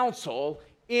counsel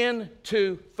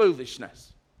into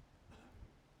foolishness.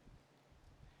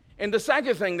 And the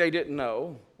second thing they didn't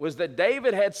know was that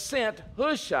David had sent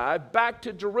Hushai back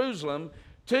to Jerusalem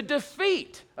to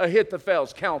defeat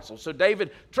Ahithophel's counsel. So David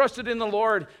trusted in the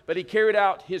Lord, but he carried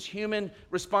out his human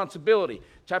responsibility.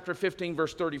 Chapter 15,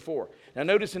 verse 34. Now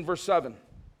notice in verse 7,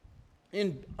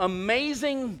 in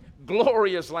amazing,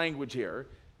 glorious language here,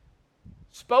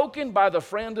 spoken by the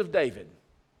friend of David.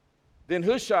 Then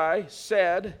Hushai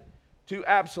said to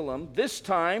Absalom, this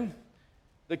time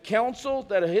the counsel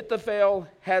that Ahithophel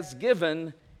has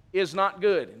given is not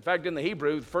good. In fact, in the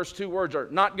Hebrew, the first two words are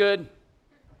not good.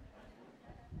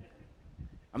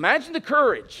 Imagine the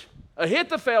courage.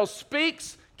 Ahithophel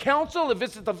speaks counsel if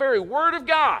it's the very word of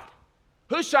God.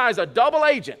 Hushai is a double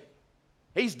agent.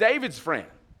 He's David's friend.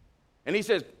 And he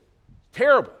says,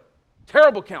 terrible,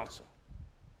 terrible counsel.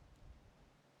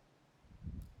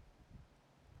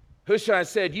 Hushai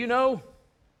said, you know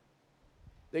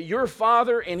that your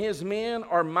father and his men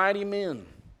are mighty men,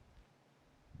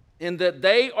 and that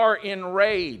they are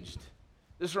enraged.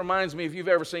 This reminds me, if you've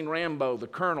ever seen Rambo, the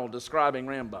colonel describing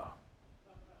Rambo.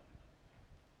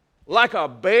 Like a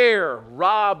bear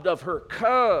robbed of her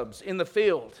cubs in the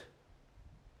field.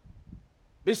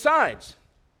 Besides,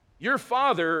 your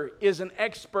father is an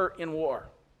expert in war.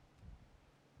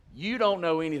 You don't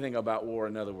know anything about war,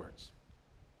 in other words.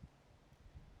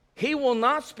 He will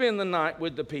not spend the night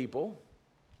with the people.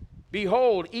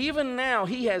 Behold, even now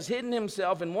he has hidden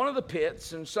himself in one of the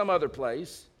pits in some other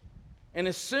place. And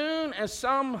as soon as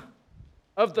some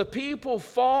of the people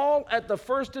fall at the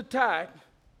first attack,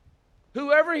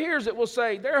 whoever hears it will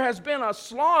say, there has been a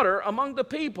slaughter among the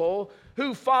people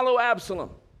who follow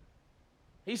Absalom.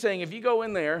 He's saying if you go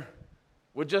in there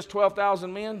with just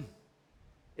 12,000 men,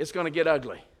 it's going to get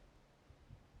ugly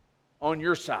on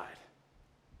your side.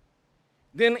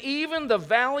 Then even the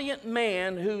valiant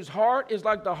man whose heart is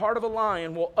like the heart of a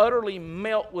lion will utterly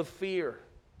melt with fear.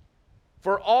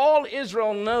 For all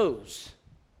Israel knows,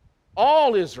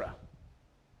 all Israel,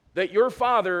 that your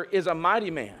father is a mighty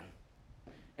man,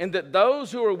 and that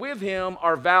those who are with him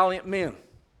are valiant men.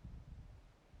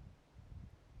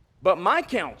 But my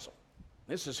counsel,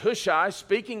 this is Hushai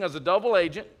speaking as a double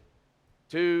agent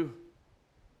to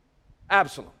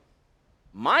Absalom.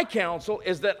 My counsel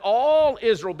is that all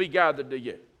Israel be gathered to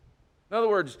you. In other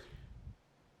words,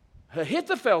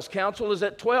 Ahithophel's counsel is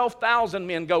that 12,000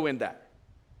 men go in there.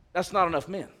 That's not enough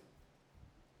men.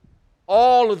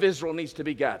 All of Israel needs to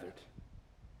be gathered.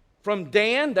 From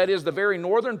Dan, that is the very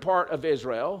northern part of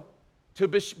Israel, to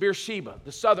Beersheba,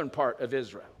 the southern part of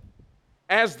Israel.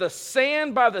 As the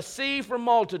sand by the sea for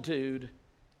multitude,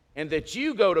 and that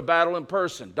you go to battle in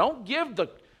person. Don't give the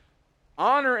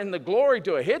honor and the glory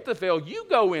to Ahithophel, you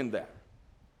go in there.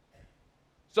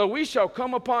 So we shall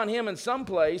come upon him in some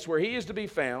place where he is to be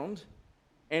found,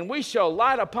 and we shall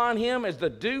light upon him as the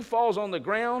dew falls on the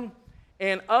ground,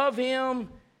 and of him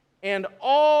and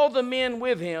all the men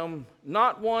with him,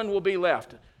 not one will be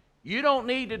left. You don't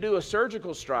need to do a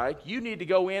surgical strike. You need to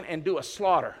go in and do a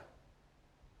slaughter.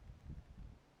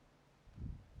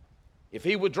 If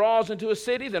he withdraws into a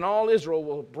city, then all Israel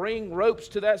will bring ropes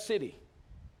to that city,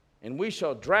 and we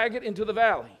shall drag it into the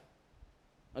valley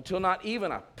until not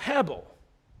even a pebble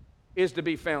is to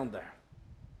be found there.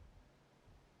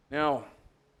 Now,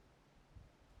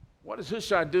 what is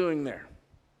Hushai doing there?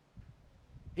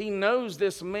 He knows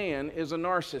this man is a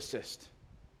narcissist.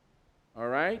 All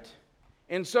right?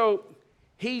 And so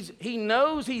he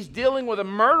knows he's dealing with a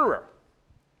murderer.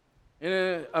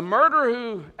 And a murderer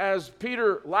who, as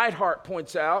Peter Lightheart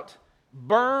points out,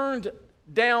 burned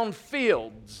down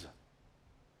fields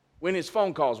when his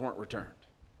phone calls weren't returned.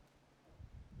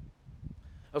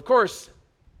 Of course,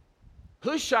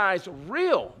 Hushai's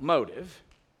real motive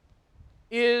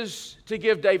is to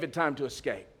give David time to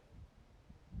escape.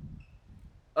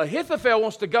 Ahithophel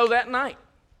wants to go that night.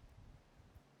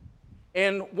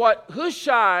 And what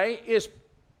Hushai is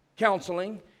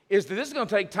counseling is that this is going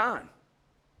to take time.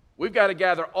 We've got to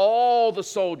gather all the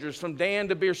soldiers from Dan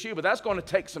to Beersheba. That's going to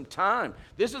take some time.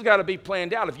 This has got to be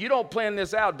planned out. If you don't plan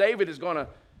this out, David is going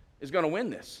to win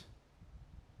this.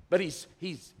 But he's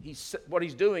what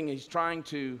he's doing, he's trying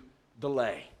to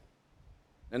delay.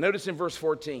 Now notice in verse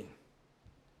 14.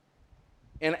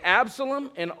 And Absalom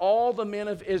and all the men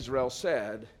of Israel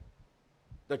said,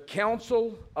 the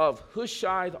counsel of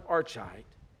Hushai the Archite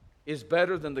is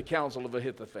better than the counsel of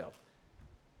Ahithophel.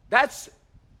 That's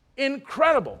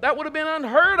incredible. That would have been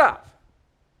unheard of.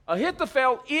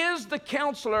 Ahithophel is the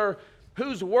counselor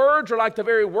whose words are like the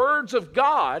very words of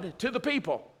God to the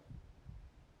people.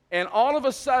 And all of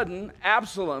a sudden,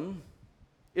 Absalom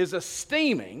is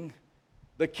esteeming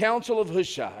the counsel of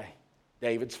Hushai,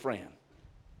 David's friend.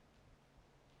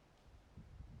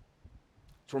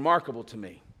 It's remarkable to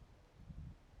me.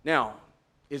 Now,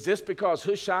 is this because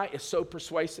Hushai is so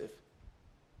persuasive?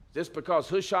 Is this because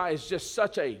Hushai is just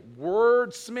such a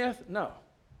wordsmith? No.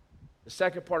 The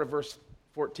second part of verse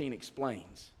 14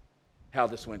 explains how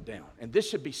this went down. And this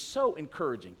should be so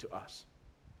encouraging to us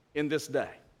in this day.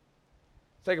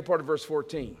 Second part of verse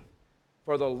 14.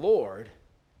 For the Lord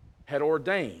had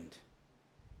ordained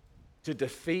to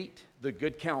defeat the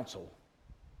good counsel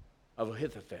of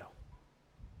Ahithophel.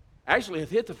 Actually,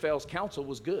 Ahithophel's counsel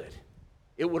was good.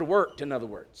 It would have worked, in other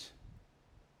words.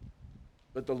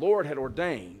 But the Lord had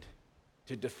ordained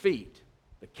to defeat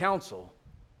the counsel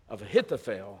of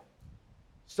Ahithophel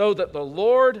so that the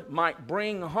Lord might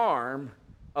bring harm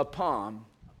upon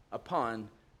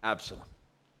Absalom.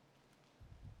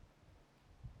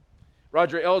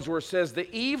 Roger Ellsworth says, the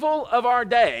evil of our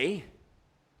day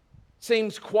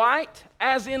seems quite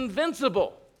as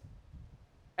invincible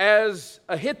as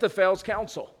Ahithophel's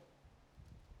counsel.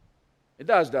 It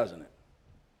does, doesn't it?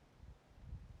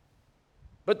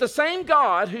 But the same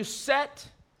God who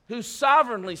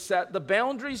sovereignly set the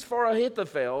boundaries for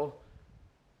Ahithophel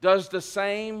does the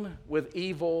same with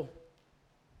evil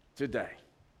today.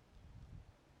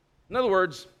 In other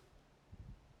words,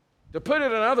 to put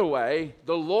it another way,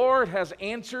 the Lord has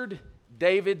answered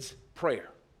David's prayer.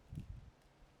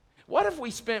 What if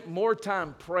we spent more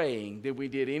time praying than we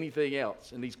did anything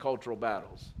else in these cultural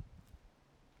battles?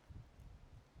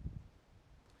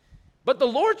 But the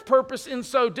Lord's purpose in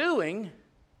so doing,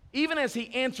 even as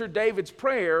he answered David's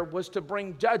prayer, was to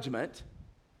bring judgment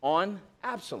on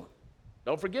Absalom.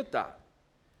 Don't forget that.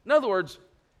 In other words,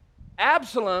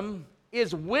 Absalom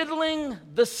is whittling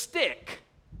the stick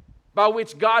by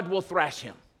which God will thrash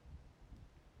him.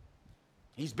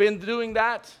 He's been doing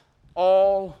that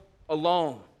all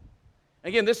along.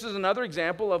 Again, this is another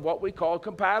example of what we call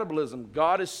compatibilism.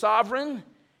 God is sovereign,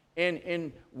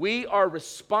 and we are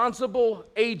responsible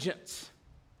agents.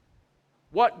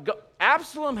 What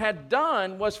Absalom had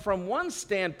done was, from one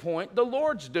standpoint, the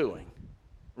Lord's doing.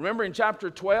 Remember in chapter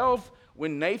 12,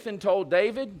 when Nathan told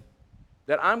David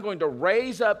that I'm going to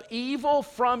raise up evil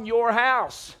from your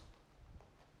house.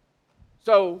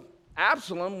 So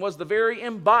Absalom was the very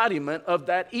embodiment of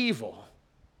that evil.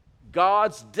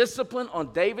 God's discipline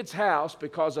on David's house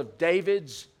because of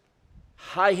David's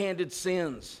high-handed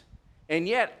sins. And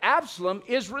yet Absalom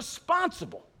is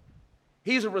responsible.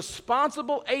 He's a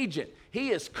responsible agent. He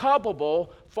is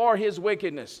culpable for his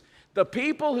wickedness. The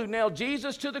people who nailed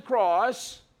Jesus to the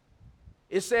cross,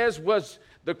 it says,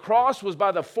 the cross was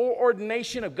by the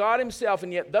foreordination of God himself,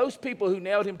 and yet those people who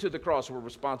nailed him to the cross were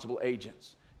responsible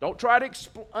agents. Don't try to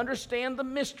understand the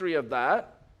mystery of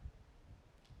that.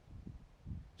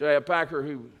 J.I. Packer,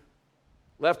 who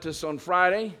left us on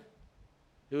Friday,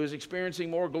 who is experiencing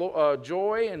more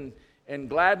joy and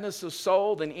gladness of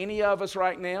soul than any of us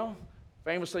right now,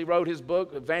 famously wrote his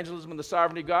book, Evangelism and the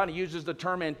Sovereignty of God. He uses the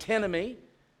term antinomy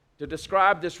to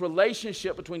describe this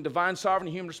relationship between divine sovereignty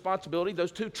and human responsibility.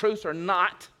 Those two truths are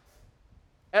not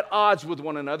at odds with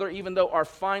one another, even though our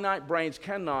finite brains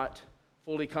cannot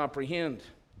fully comprehend.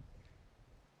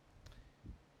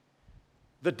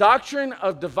 The doctrine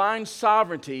of divine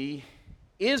sovereignty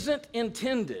isn't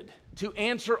intended to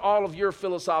answer all of your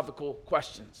philosophical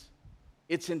questions.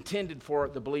 It's intended for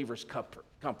the believer's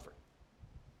comfort.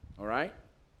 All right?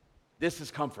 This is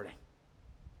comforting.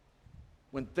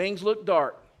 When things look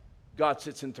dark, God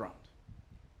sits enthroned.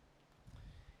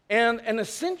 And an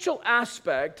essential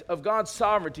aspect of God's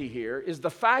sovereignty here is the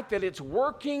fact that it's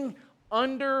working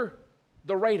under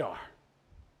the radar.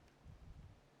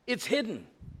 It's hidden.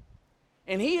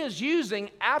 And he is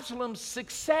using Absalom's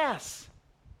success,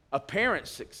 apparent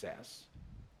success,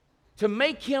 to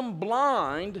make him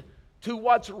blind to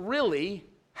what's really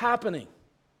happening.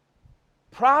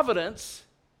 Providence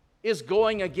is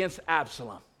going against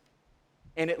Absalom,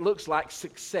 and it looks like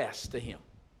success to him.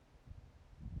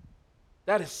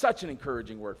 That is such an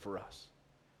encouraging word for us.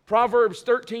 Proverbs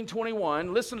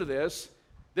 13:21, listen to this.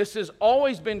 This has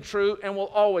always been true and will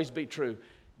always be true.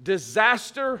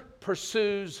 Disaster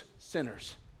pursues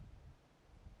sinners.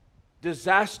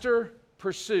 Disaster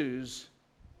pursues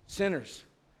sinners.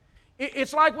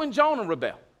 It's like when Jonah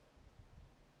rebelled.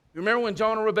 You remember when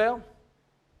Jonah rebelled?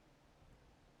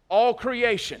 All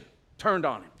creation turned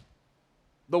on him.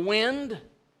 The wind,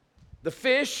 the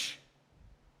fish,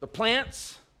 the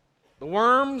plants, the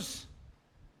worms,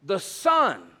 the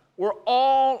sun were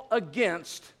all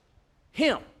against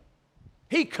him.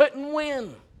 He couldn't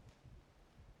win.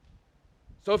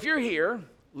 So if you're here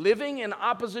living in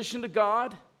opposition to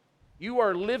God, you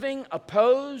are living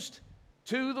opposed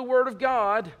to the Word of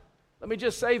God, let me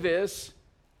just say this,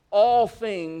 all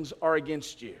things are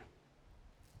against you.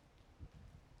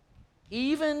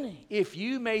 Even if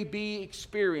you may be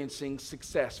experiencing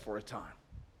success for a time.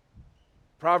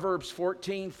 Proverbs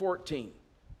 14:14.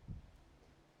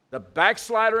 The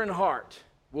backslider in heart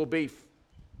will be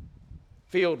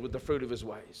filled with the fruit of his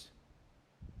ways.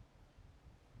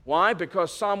 Why?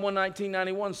 Because Psalm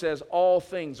 119:91 says, all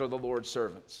things are the Lord's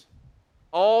servants.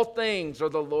 All things are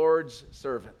the Lord's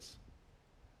servants.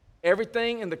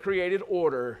 Everything in the created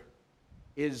order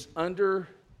is under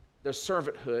the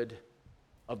servanthood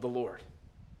of the Lord.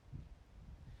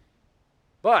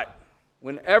 But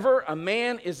whenever a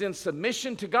man is in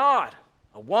submission to God,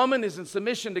 a woman is in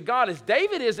submission to God, as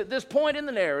David is at this point in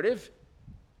the narrative,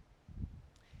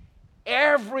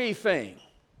 everything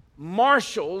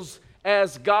marshals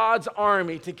as God's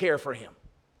army to care for him.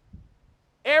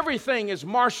 Everything is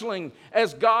marshaling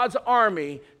as God's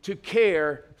army to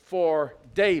care for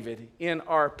David in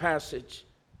our passage.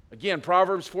 Again,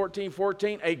 Proverbs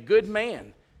 14:14, a good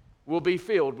man will be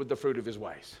filled with the fruit of his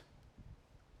ways.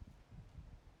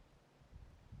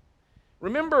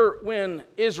 Remember when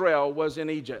Israel was in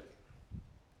Egypt?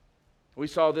 We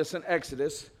saw this in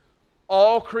Exodus.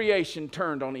 All creation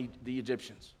turned on the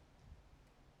Egyptians.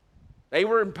 They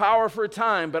were in power for a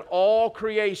time, but all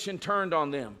creation turned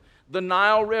on them. The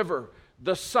Nile River,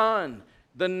 the sun,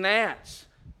 the gnats,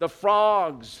 the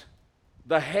frogs,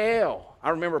 the hail.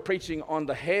 I remember preaching on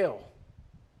the hail.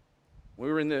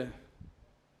 We were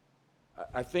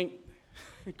I think,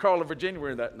 Carla, Virginia, we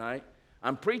were that night.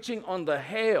 I'm preaching on the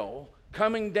hail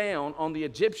coming down on the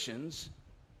Egyptians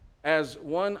as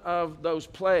one of those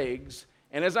plagues.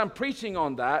 And as I'm preaching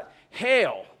on that,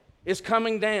 hail is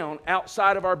coming down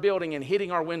outside of our building and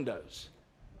hitting our windows.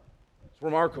 It's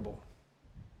remarkable.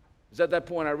 It was at that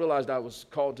point I realized I was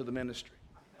called to the ministry.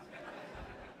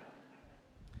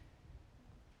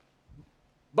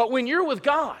 But when you're with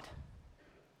God,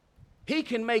 He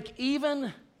can make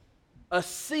even a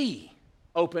sea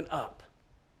open up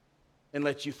and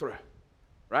let you through.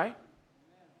 Right?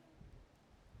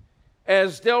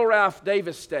 As Del Ralph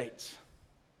Davis states,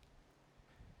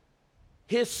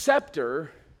 His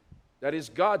scepter, that is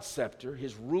God's scepter,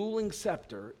 His ruling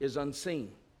scepter, is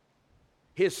unseen.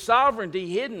 His sovereignty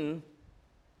hidden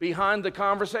behind the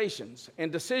conversations and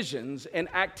decisions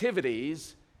and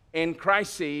activities and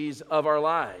crises of our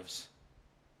lives.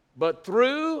 But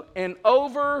through and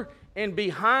over and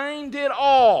behind it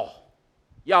all,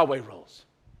 Yahweh rules.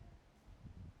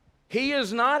 He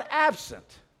is not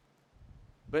absent,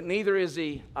 but neither is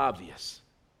He obvious.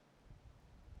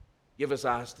 Give us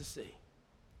eyes to see.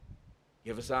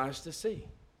 Give us eyes to see.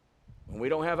 When we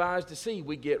don't have eyes to see,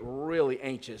 we get really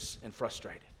anxious and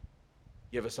frustrated.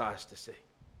 Give us eyes to see.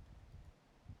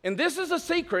 And this is a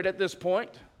secret at this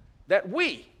point that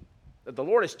the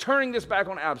Lord is turning this back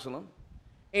on Absalom,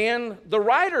 and the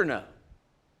writer knows.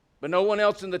 But no one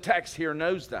else in the text here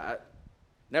knows that.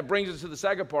 And that brings us to the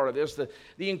second part of this,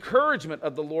 the encouragement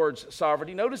of the Lord's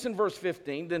sovereignty. Notice in verse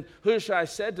 15, then Hushai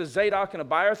said to Zadok and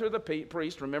Abiathar the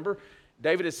priest, remember,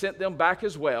 David has sent them back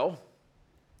as well,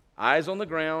 eyes on the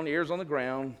ground, ears on the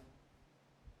ground.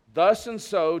 Thus and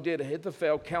so did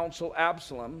Ahithophel counsel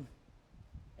Absalom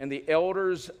and the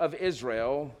elders of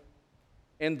Israel,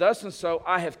 and thus and so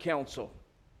I have counseled.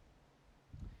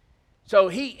 So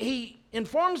he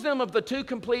informs them of the two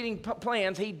completing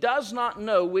plans. He does not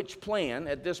know which plan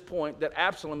at this point that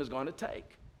Absalom is going to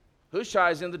take.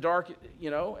 Hushai is in the dark,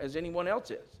 as anyone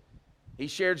else is. He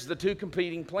shares the two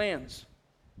competing plans.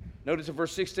 Notice in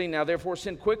verse 16, now therefore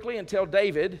send quickly and tell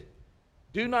David,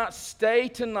 do not stay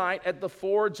tonight at the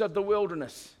fords of the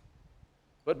wilderness,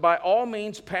 but by all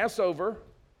means pass over,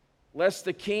 lest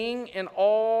the king and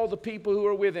all the people who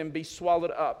are with him be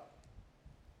swallowed up.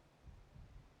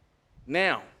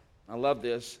 Now, I love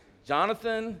this,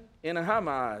 Jonathan and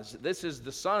Ahimaaz, this is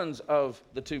the sons of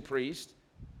the two priests,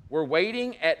 were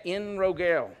waiting at En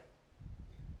Rogel.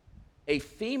 A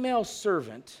female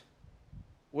servant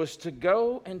was to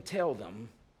go and tell them,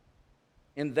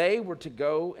 and they were to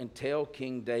go and tell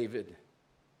King David,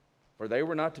 for they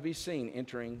were not to be seen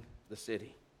entering the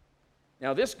city.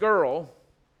 Now this girl,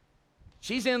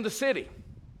 she's in the city,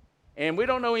 and we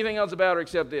don't know anything else about her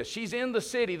except this. She's in the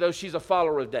city, though she's a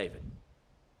follower of David.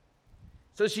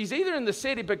 So she's either in the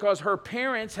city because her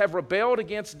parents have rebelled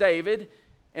against David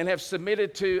and have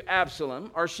submitted to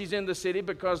Absalom, or she's in the city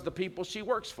because the people she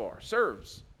works for,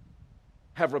 serves,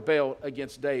 have rebelled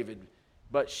against David.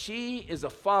 But she is a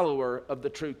follower of the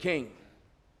true king.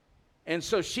 And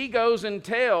so she goes and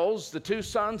tells the two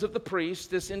sons of the priest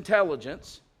this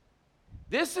intelligence.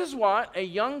 This is what a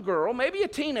young girl, maybe a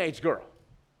teenage girl,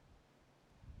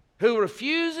 who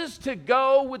refuses to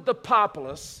go with the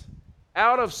populace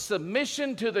out of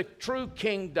submission to the true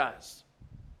king does.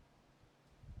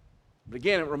 But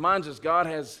again, it reminds us God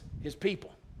has his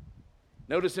people.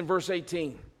 Notice in verse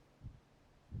 18.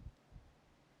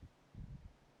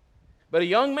 But a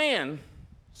young man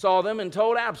saw them and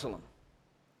told Absalom.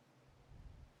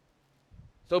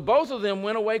 So both of them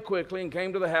went away quickly and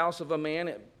came to the house of a man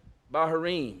at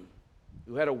Bahurim,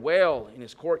 who had a well in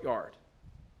his courtyard.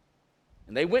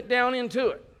 And they went down into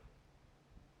it.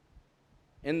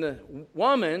 And the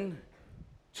woman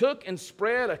took and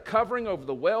spread a covering over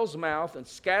the well's mouth and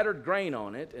scattered grain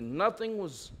on it, and nothing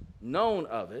was known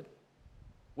of it.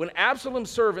 When Absalom's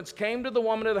servants came to the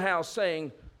woman of the house,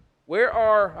 saying, "Where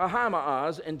are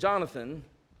Ahimaaz and Jonathan?"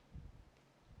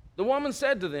 the woman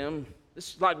said to them,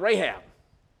 this is like Rahab,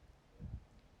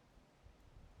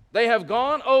 "They have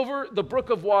gone over the brook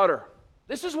of water."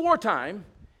 This is wartime,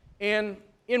 and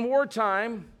in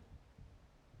wartime,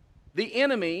 the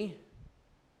enemy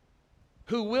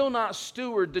who will not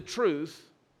steward the truth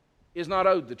is not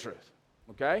owed the truth,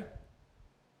 okay?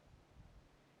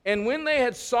 And when they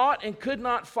had sought and could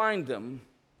not find them,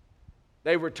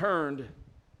 they returned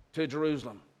to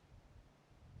Jerusalem.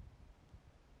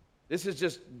 This is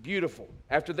just beautiful.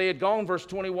 After they had gone, verse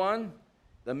 21,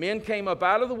 the men came up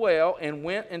out of the well and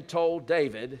went and told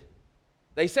David.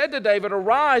 They said to David,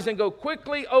 "Arise and go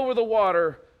quickly over the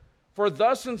water, for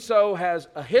thus and so has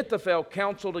Ahithophel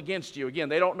counseled against you." Again,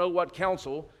 they don't know what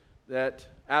counsel that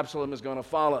Absalom is going to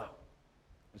follow.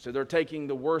 And so they're taking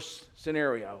the worst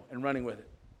scenario and running with it.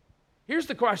 Here's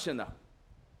the question, though.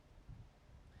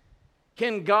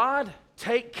 Can God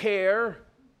take care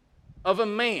of a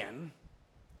man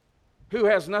who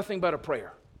has nothing but a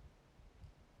prayer?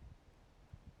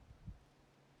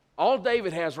 All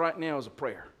David has right now is a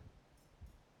prayer.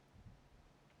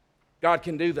 God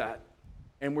can do that,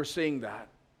 and we're seeing that.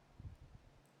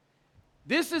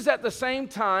 This is at the same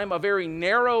time a very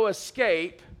narrow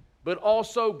escape, but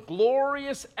also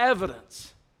glorious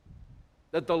evidence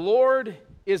that the Lord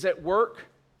is at work,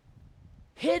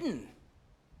 hidden,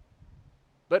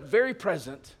 but very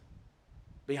present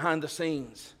behind the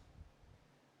scenes.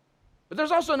 But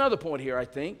there's also another point here, I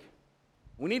think.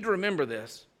 We need to remember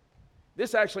this.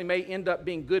 This actually may end up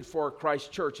being good for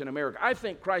Christ Church in America. I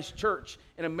think Christ Church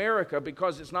in America,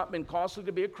 because it's not been costly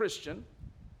to be a Christian,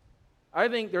 I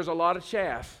think there's a lot of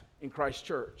chaff in Christ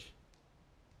Church.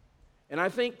 And I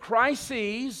think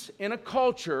crises in a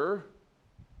culture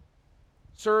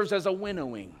serves as a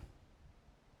winnowing.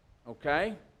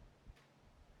 Okay?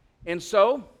 And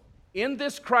so, in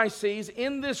this crisis,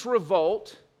 in this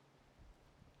revolt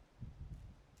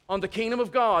on the kingdom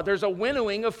of God, there's a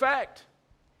winnowing effect.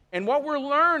 And what we're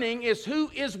learning is who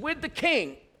is with the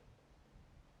king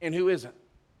and who isn't.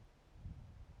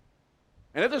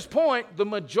 And at this point, the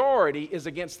majority is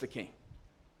against the king.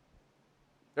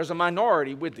 There's a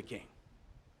minority with the king.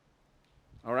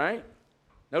 All right?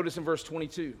 Notice in verse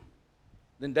 22.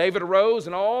 Then David arose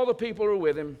and all the people who were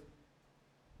with him.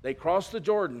 They crossed the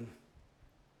Jordan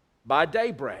by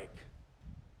daybreak.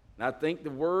 And I think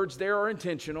the words there are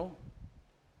intentional.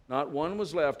 Not one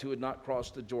was left who had not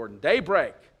crossed the Jordan.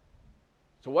 Daybreak.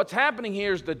 So what's happening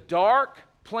here is the dark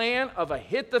plan of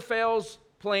Ahithophel's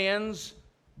plans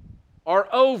are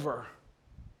over.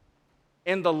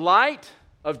 And the light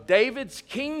of David's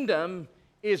kingdom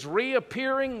is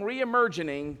reappearing,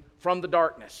 reemerging from the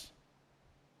darkness.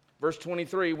 Verse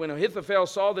 23, when Ahithophel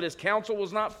saw that his counsel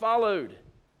was not followed.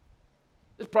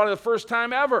 This is probably the first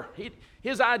time ever.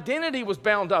 His identity was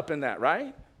bound up in that,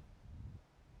 right?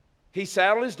 He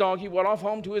saddled his donkey, went off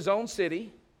home to his own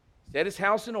city, set his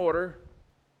house in order,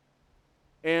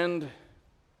 and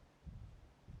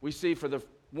we see for the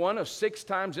one of 6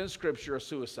 times in Scripture a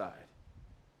suicide.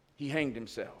 He hanged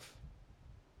himself.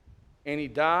 And he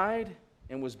died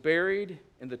and was buried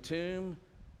in the tomb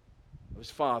of his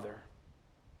father.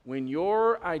 When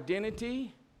your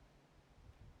identity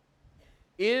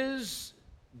is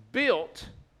built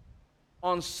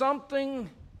on something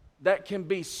that can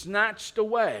be snatched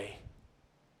away,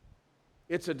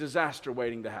 it's a disaster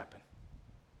waiting to happen.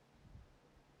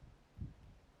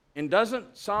 And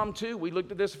doesn't Psalm 2, we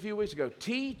looked at this a few weeks ago,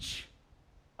 teach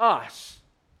us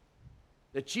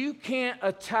that you can't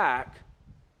attack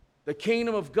the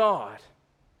kingdom of God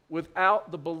without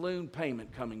the balloon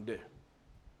payment coming due.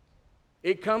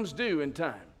 It comes due in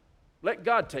time. Let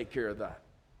God take care of that.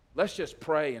 Let's just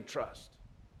pray and trust.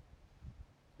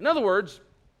 In other words,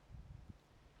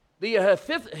 the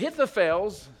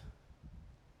Ahithophels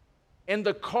and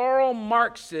the Karl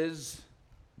Marxes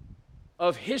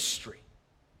of history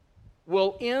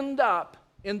will end up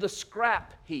in the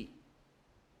scrap heap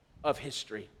of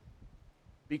history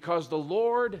because the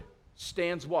Lord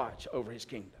stands watch over his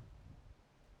kingdom.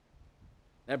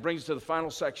 That brings us to the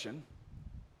final section,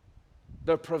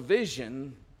 the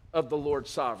provision of the Lord's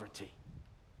sovereignty.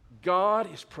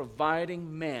 God is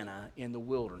providing manna in the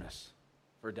wilderness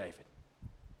for David.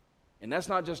 And that's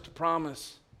not just a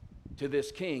promise to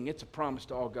this king, it's a promise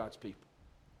to all God's people.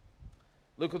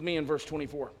 Look with me in verse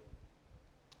 24.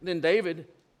 Then David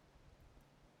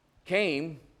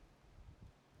came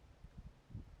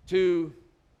to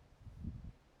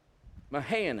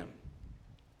Mahanaim,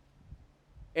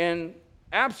 and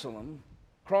Absalom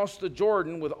crossed the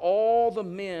Jordan with all the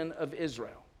men of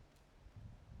Israel.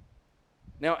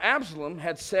 Now Absalom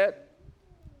had set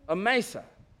Amasa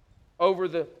over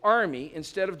the army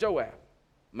instead of Joab.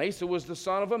 Amasa was the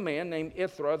son of a man named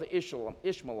Ithra the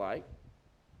Ishmaelite,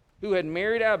 who had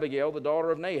married Abigail, the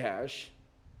daughter of Nahash,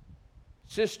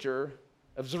 sister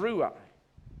of Zeruiah,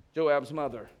 Joab's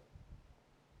mother.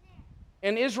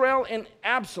 And Israel and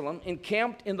Absalom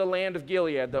encamped in the land of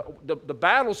Gilead. The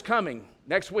battle's coming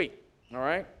next week, all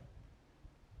right?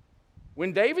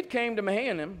 When David came to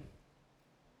Mahanaim,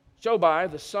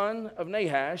 Shobai, the son of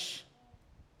Nahash,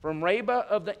 from Rabbah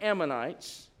of the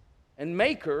Ammonites, and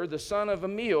Makir, the son of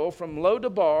Amiel, from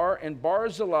Lodabar, and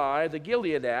Barzillai, the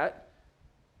Gileadite,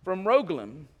 from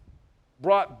Rogelim,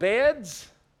 brought beds,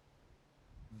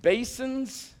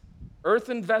 basins,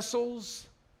 earthen vessels,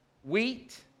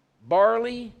 wheat,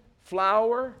 barley,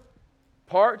 flour,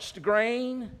 parched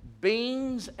grain,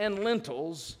 beans and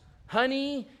lentils,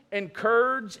 honey and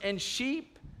curds and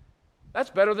sheep. That's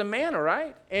better than manna,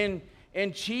 right? And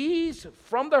cheese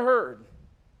from the herd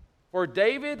for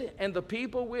David and the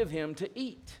people with him to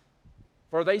eat.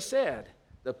 For they said,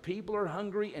 the people are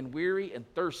hungry and weary and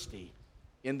thirsty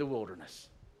in the wilderness.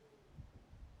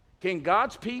 Can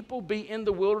God's people be in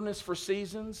the wilderness for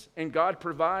seasons and God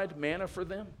provide manna for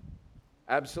them?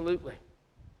 Absolutely.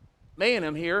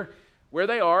 Mahanaim here, where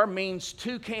they are, means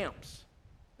two camps.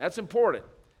 That's important.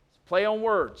 It's a play on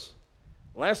words.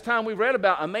 Last time we read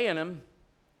about Mahanaim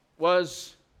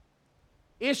was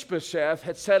Ishbosheth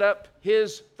had set up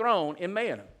his throne in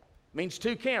Mahanaim. It means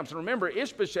two camps. And remember,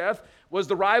 Ishbosheth was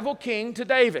the rival king to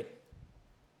David.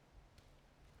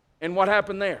 And what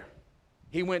happened there?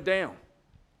 He went down.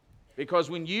 Because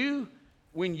when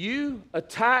you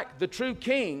attack the true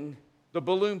king, the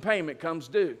balloon payment comes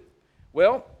due.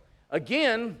 Well,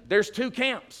 again, there's two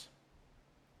camps.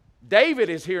 David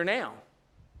is here now,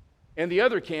 and the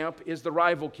other camp is the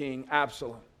rival king,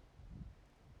 Absalom.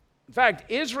 In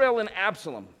fact, Israel and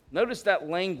Absalom, notice that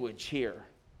language here.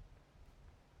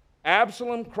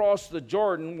 Absalom crossed the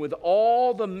Jordan with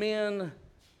all the men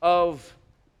of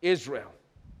Israel.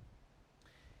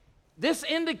 This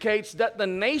indicates that the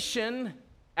nation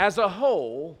as a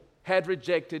whole had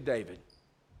rejected David.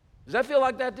 Does that feel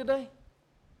like that today?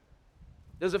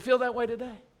 Does it feel that way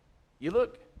today? You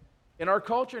look in our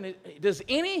culture, and is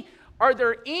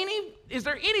there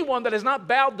anyone that has not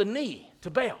bowed the knee to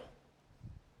Baal?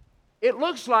 It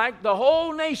looks like the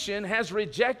whole nation has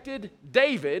rejected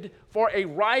David for a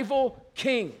rival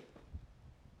king.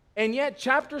 And yet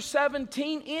chapter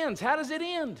 17 ends. How does it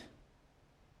end?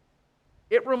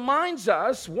 It reminds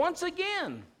us once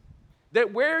again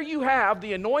that where you have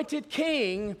the anointed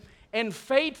king and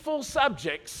faithful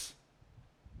subjects,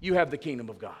 you have the kingdom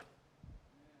of God.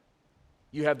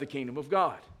 You have the kingdom of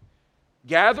God.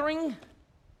 Gathering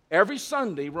every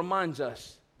Sunday reminds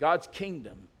us God's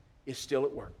kingdom is still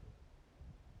at work.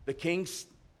 The king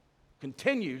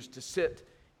continues to sit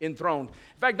enthroned.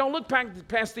 In fact, don't look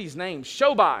past these names.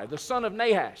 Shobai, the son of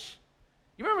Nahash.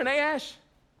 You remember Nahash?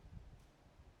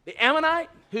 The Ammonite,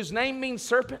 whose name means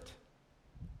serpent,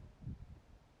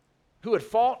 who had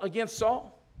fought against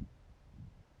Saul.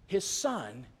 His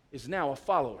son is now a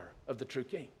follower of the true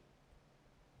king.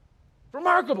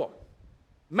 Remarkable.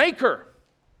 Makir,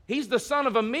 he's the son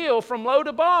of Amiel from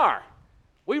Lodabar.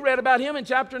 We read about him in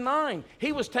chapter 9.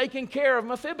 He was taking care of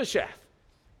Mephibosheth.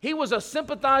 He was a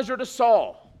sympathizer to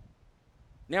Saul.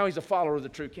 Now he's a follower of the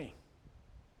true king.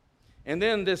 And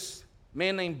then this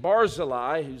man named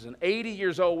Barzillai, who's an 80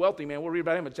 years old wealthy man. We'll read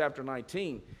about him in chapter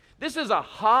 19. This is a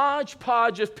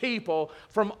hodgepodge of people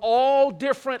from all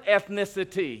different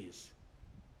ethnicities.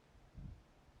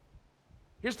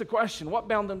 Here's the question, what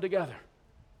bound them together?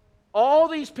 All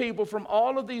these people from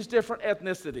all of these different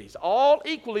ethnicities, all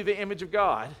equally the image of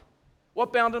God,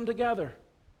 what bound them together?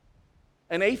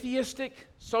 An atheistic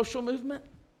social movement?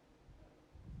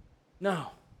 No.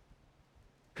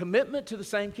 Commitment to the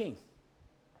same king.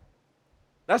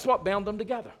 That's what bound them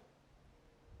together.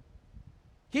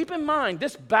 Keep in mind,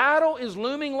 this battle is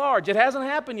looming large. It hasn't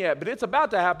happened yet, but it's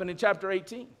about to happen in chapter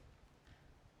 18.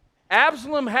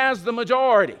 Absalom has the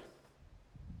majority.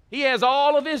 He has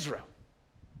all of Israel.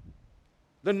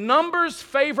 The numbers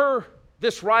favor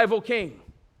this rival king.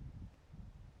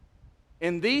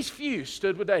 And these few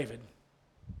stood with David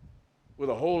with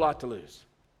a whole lot to lose.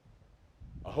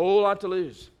 A whole lot to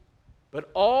lose. But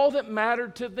all that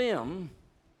mattered to them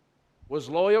was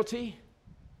loyalty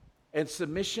and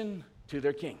submission to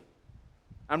their king.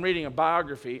 I'm reading a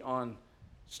biography on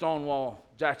Stonewall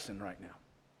Jackson right now.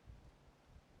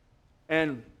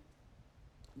 And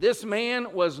this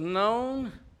man was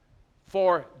known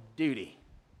for duty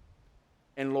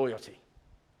and loyalty.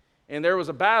 And there was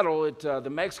a battle at the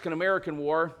Mexican-American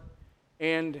War,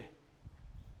 and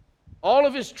all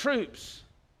of his troops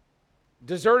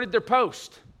deserted their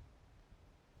post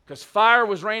because fire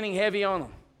was raining heavy on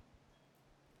them.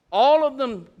 All of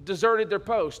them deserted their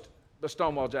post but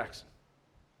Stonewall Jackson.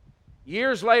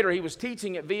 Years later, he was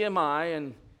teaching at VMI,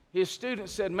 and his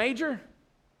students said, "Major,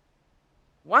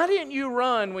 why didn't you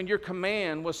run when your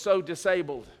command was so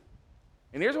disabled?"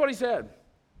 And here's what he said: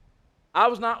 "I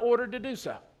was not ordered to do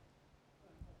so.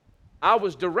 I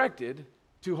was directed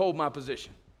to hold my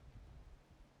position."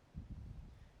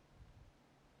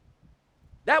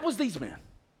 That was these men.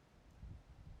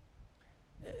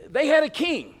 They had a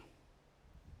king,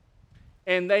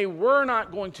 and they were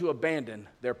not going to abandon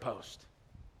their post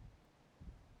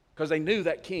because they knew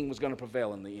that king was going to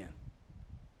prevail in the end.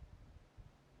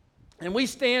 And we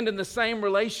stand in the same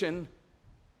relation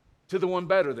to the one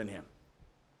better than him,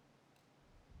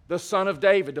 the Son of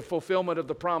David, the fulfillment of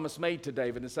the promise made to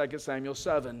David in 2 Samuel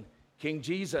 7, King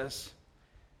Jesus.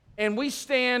 And we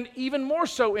stand even more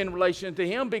so in relation to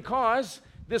him because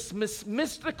this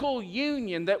mystical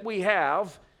union that we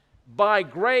have by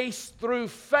grace through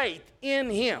faith in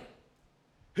him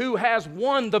who has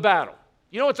won the battle.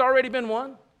 You know it's already been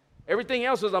won? Everything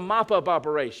else is a mop-up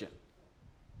operation.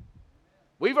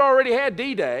 We've already had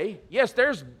D-Day. Yes,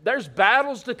 there's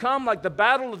battles to come, like the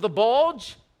Battle of the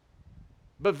Bulge.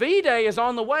 But V-Day is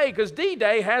on the way because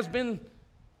D-Day has been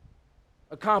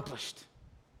accomplished.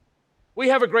 We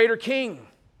have a greater king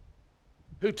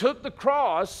who took the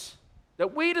cross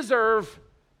that we deserve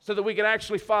so that we could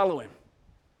actually follow him,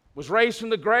 was raised from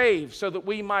the grave so that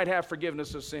we might have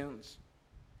forgiveness of sins.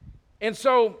 And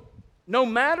so, no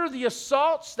matter the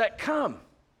assaults that come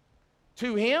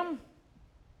to him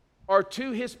or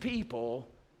to his people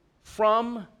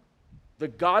from the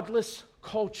godless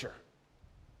culture,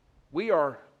 we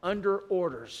are under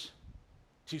orders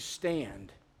to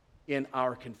stand in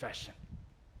our confession.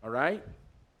 All right?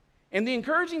 And the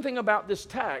encouraging thing about this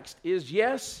text is,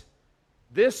 yes,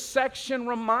 this section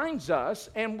reminds us,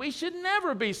 and we should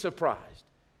never be surprised,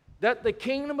 that the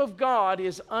kingdom of God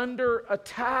is under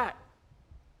attack,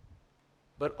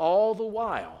 but all the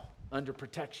while under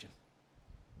protection.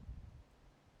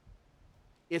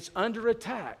 It's under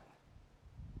attack,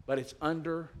 but it's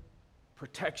under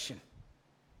protection.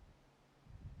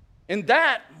 And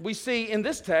that we see in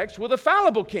this text with a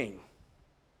fallible king.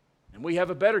 And we have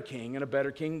a better king and a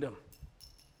better kingdom.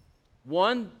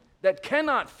 One that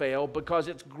cannot fail because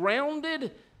it's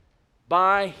grounded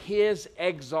by his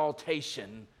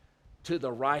exaltation to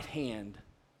the right hand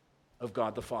of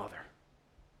God the Father.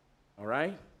 All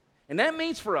right? And that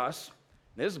means for us,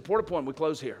 and this is an important point, we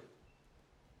close here.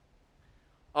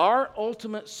 Our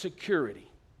ultimate security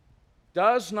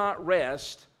does not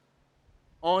rest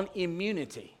on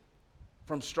immunity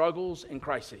from struggles and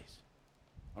crises.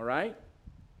 All right?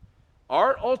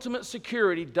 Our ultimate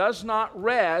security does not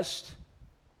rest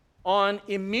on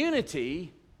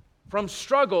immunity from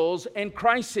struggles and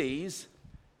crises,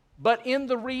 but in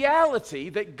the reality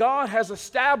that God has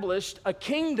established a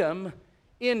kingdom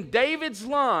in David's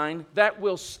line that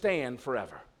will stand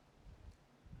forever.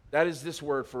 That is this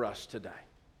word for us today.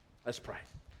 Let's pray.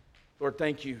 Lord,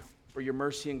 thank you for your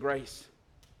mercy and grace.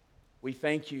 We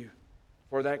thank you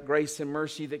for that grace and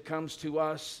mercy that comes to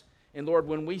us. And Lord,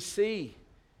 when we see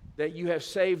that you have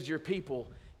saved your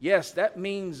people, yes, that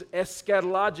means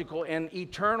eschatological and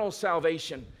eternal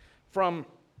salvation from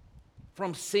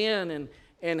sin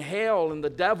and hell and the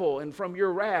devil and from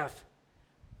your wrath.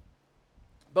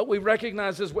 But we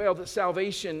recognize as well that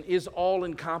salvation is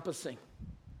all-encompassing.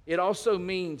 It also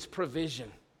means provision,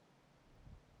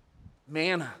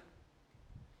 manna.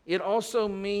 It also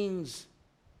means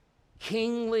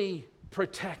kingly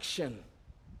protection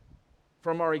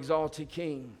from our exalted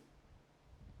King.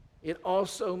 It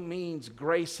also means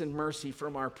grace and mercy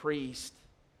from our priest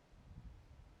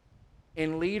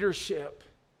and leadership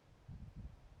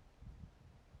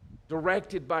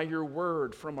directed by your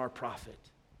word from our prophet.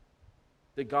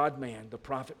 the God-man, the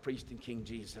prophet, priest, and King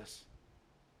Jesus.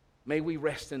 May we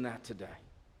rest in that today.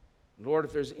 Lord,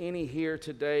 if there's any here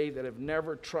today that have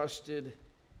never trusted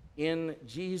in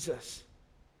Jesus,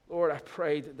 Lord, I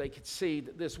pray that they could see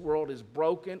that this world is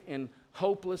broken and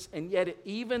hopeless, and yet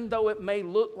even though it may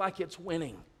look like it's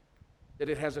winning, that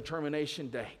it has a termination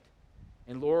date.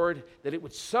 And Lord, that it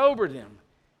would sober them,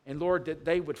 and Lord, that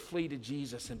they would flee to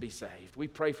Jesus and be saved. We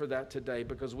pray for that today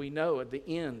because we know at the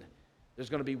end there's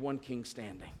going to be one king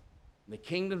standing. And the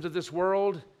kingdoms of this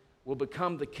world will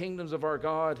become the kingdoms of our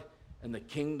God and the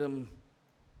kingdom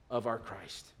of our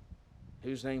Christ, in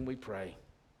whose name we pray.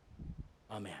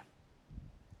 Amen.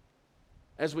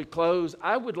 As we close,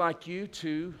 I would like you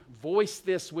to voice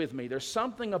this with me. There's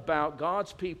something about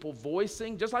God's people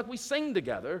voicing, just like we sing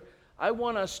together. I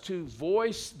want us to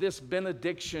voice this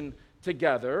benediction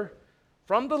together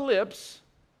from the lips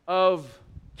of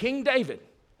King David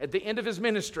at the end of his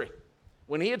ministry,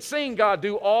 when he had seen God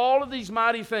do all of these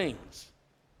mighty things.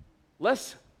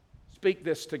 Let's speak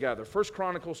this together. 1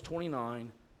 Chronicles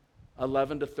 29,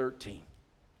 11-13.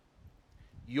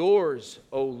 Yours,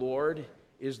 O Lord,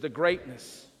 is the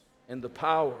greatness and the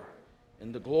power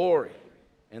and the glory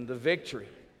and the victory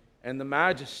and the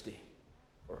majesty.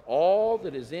 For all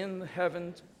that is in the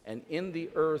heavens and in the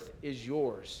earth is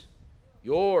yours.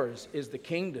 Yours is the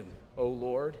kingdom, O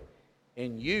Lord,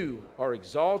 and you are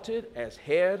exalted as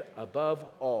head above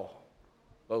all.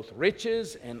 Both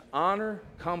riches and honor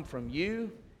come from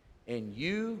you, and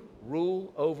you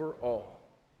rule over all.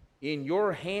 In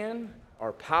your hand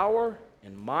are power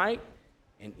and might,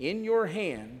 and in your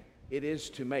hand it is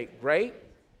to make great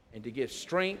and to give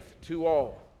strength to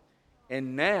all.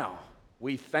 And now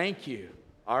we thank you,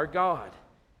 our God,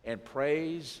 and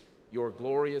praise your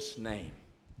glorious name.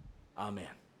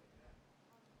 Amen.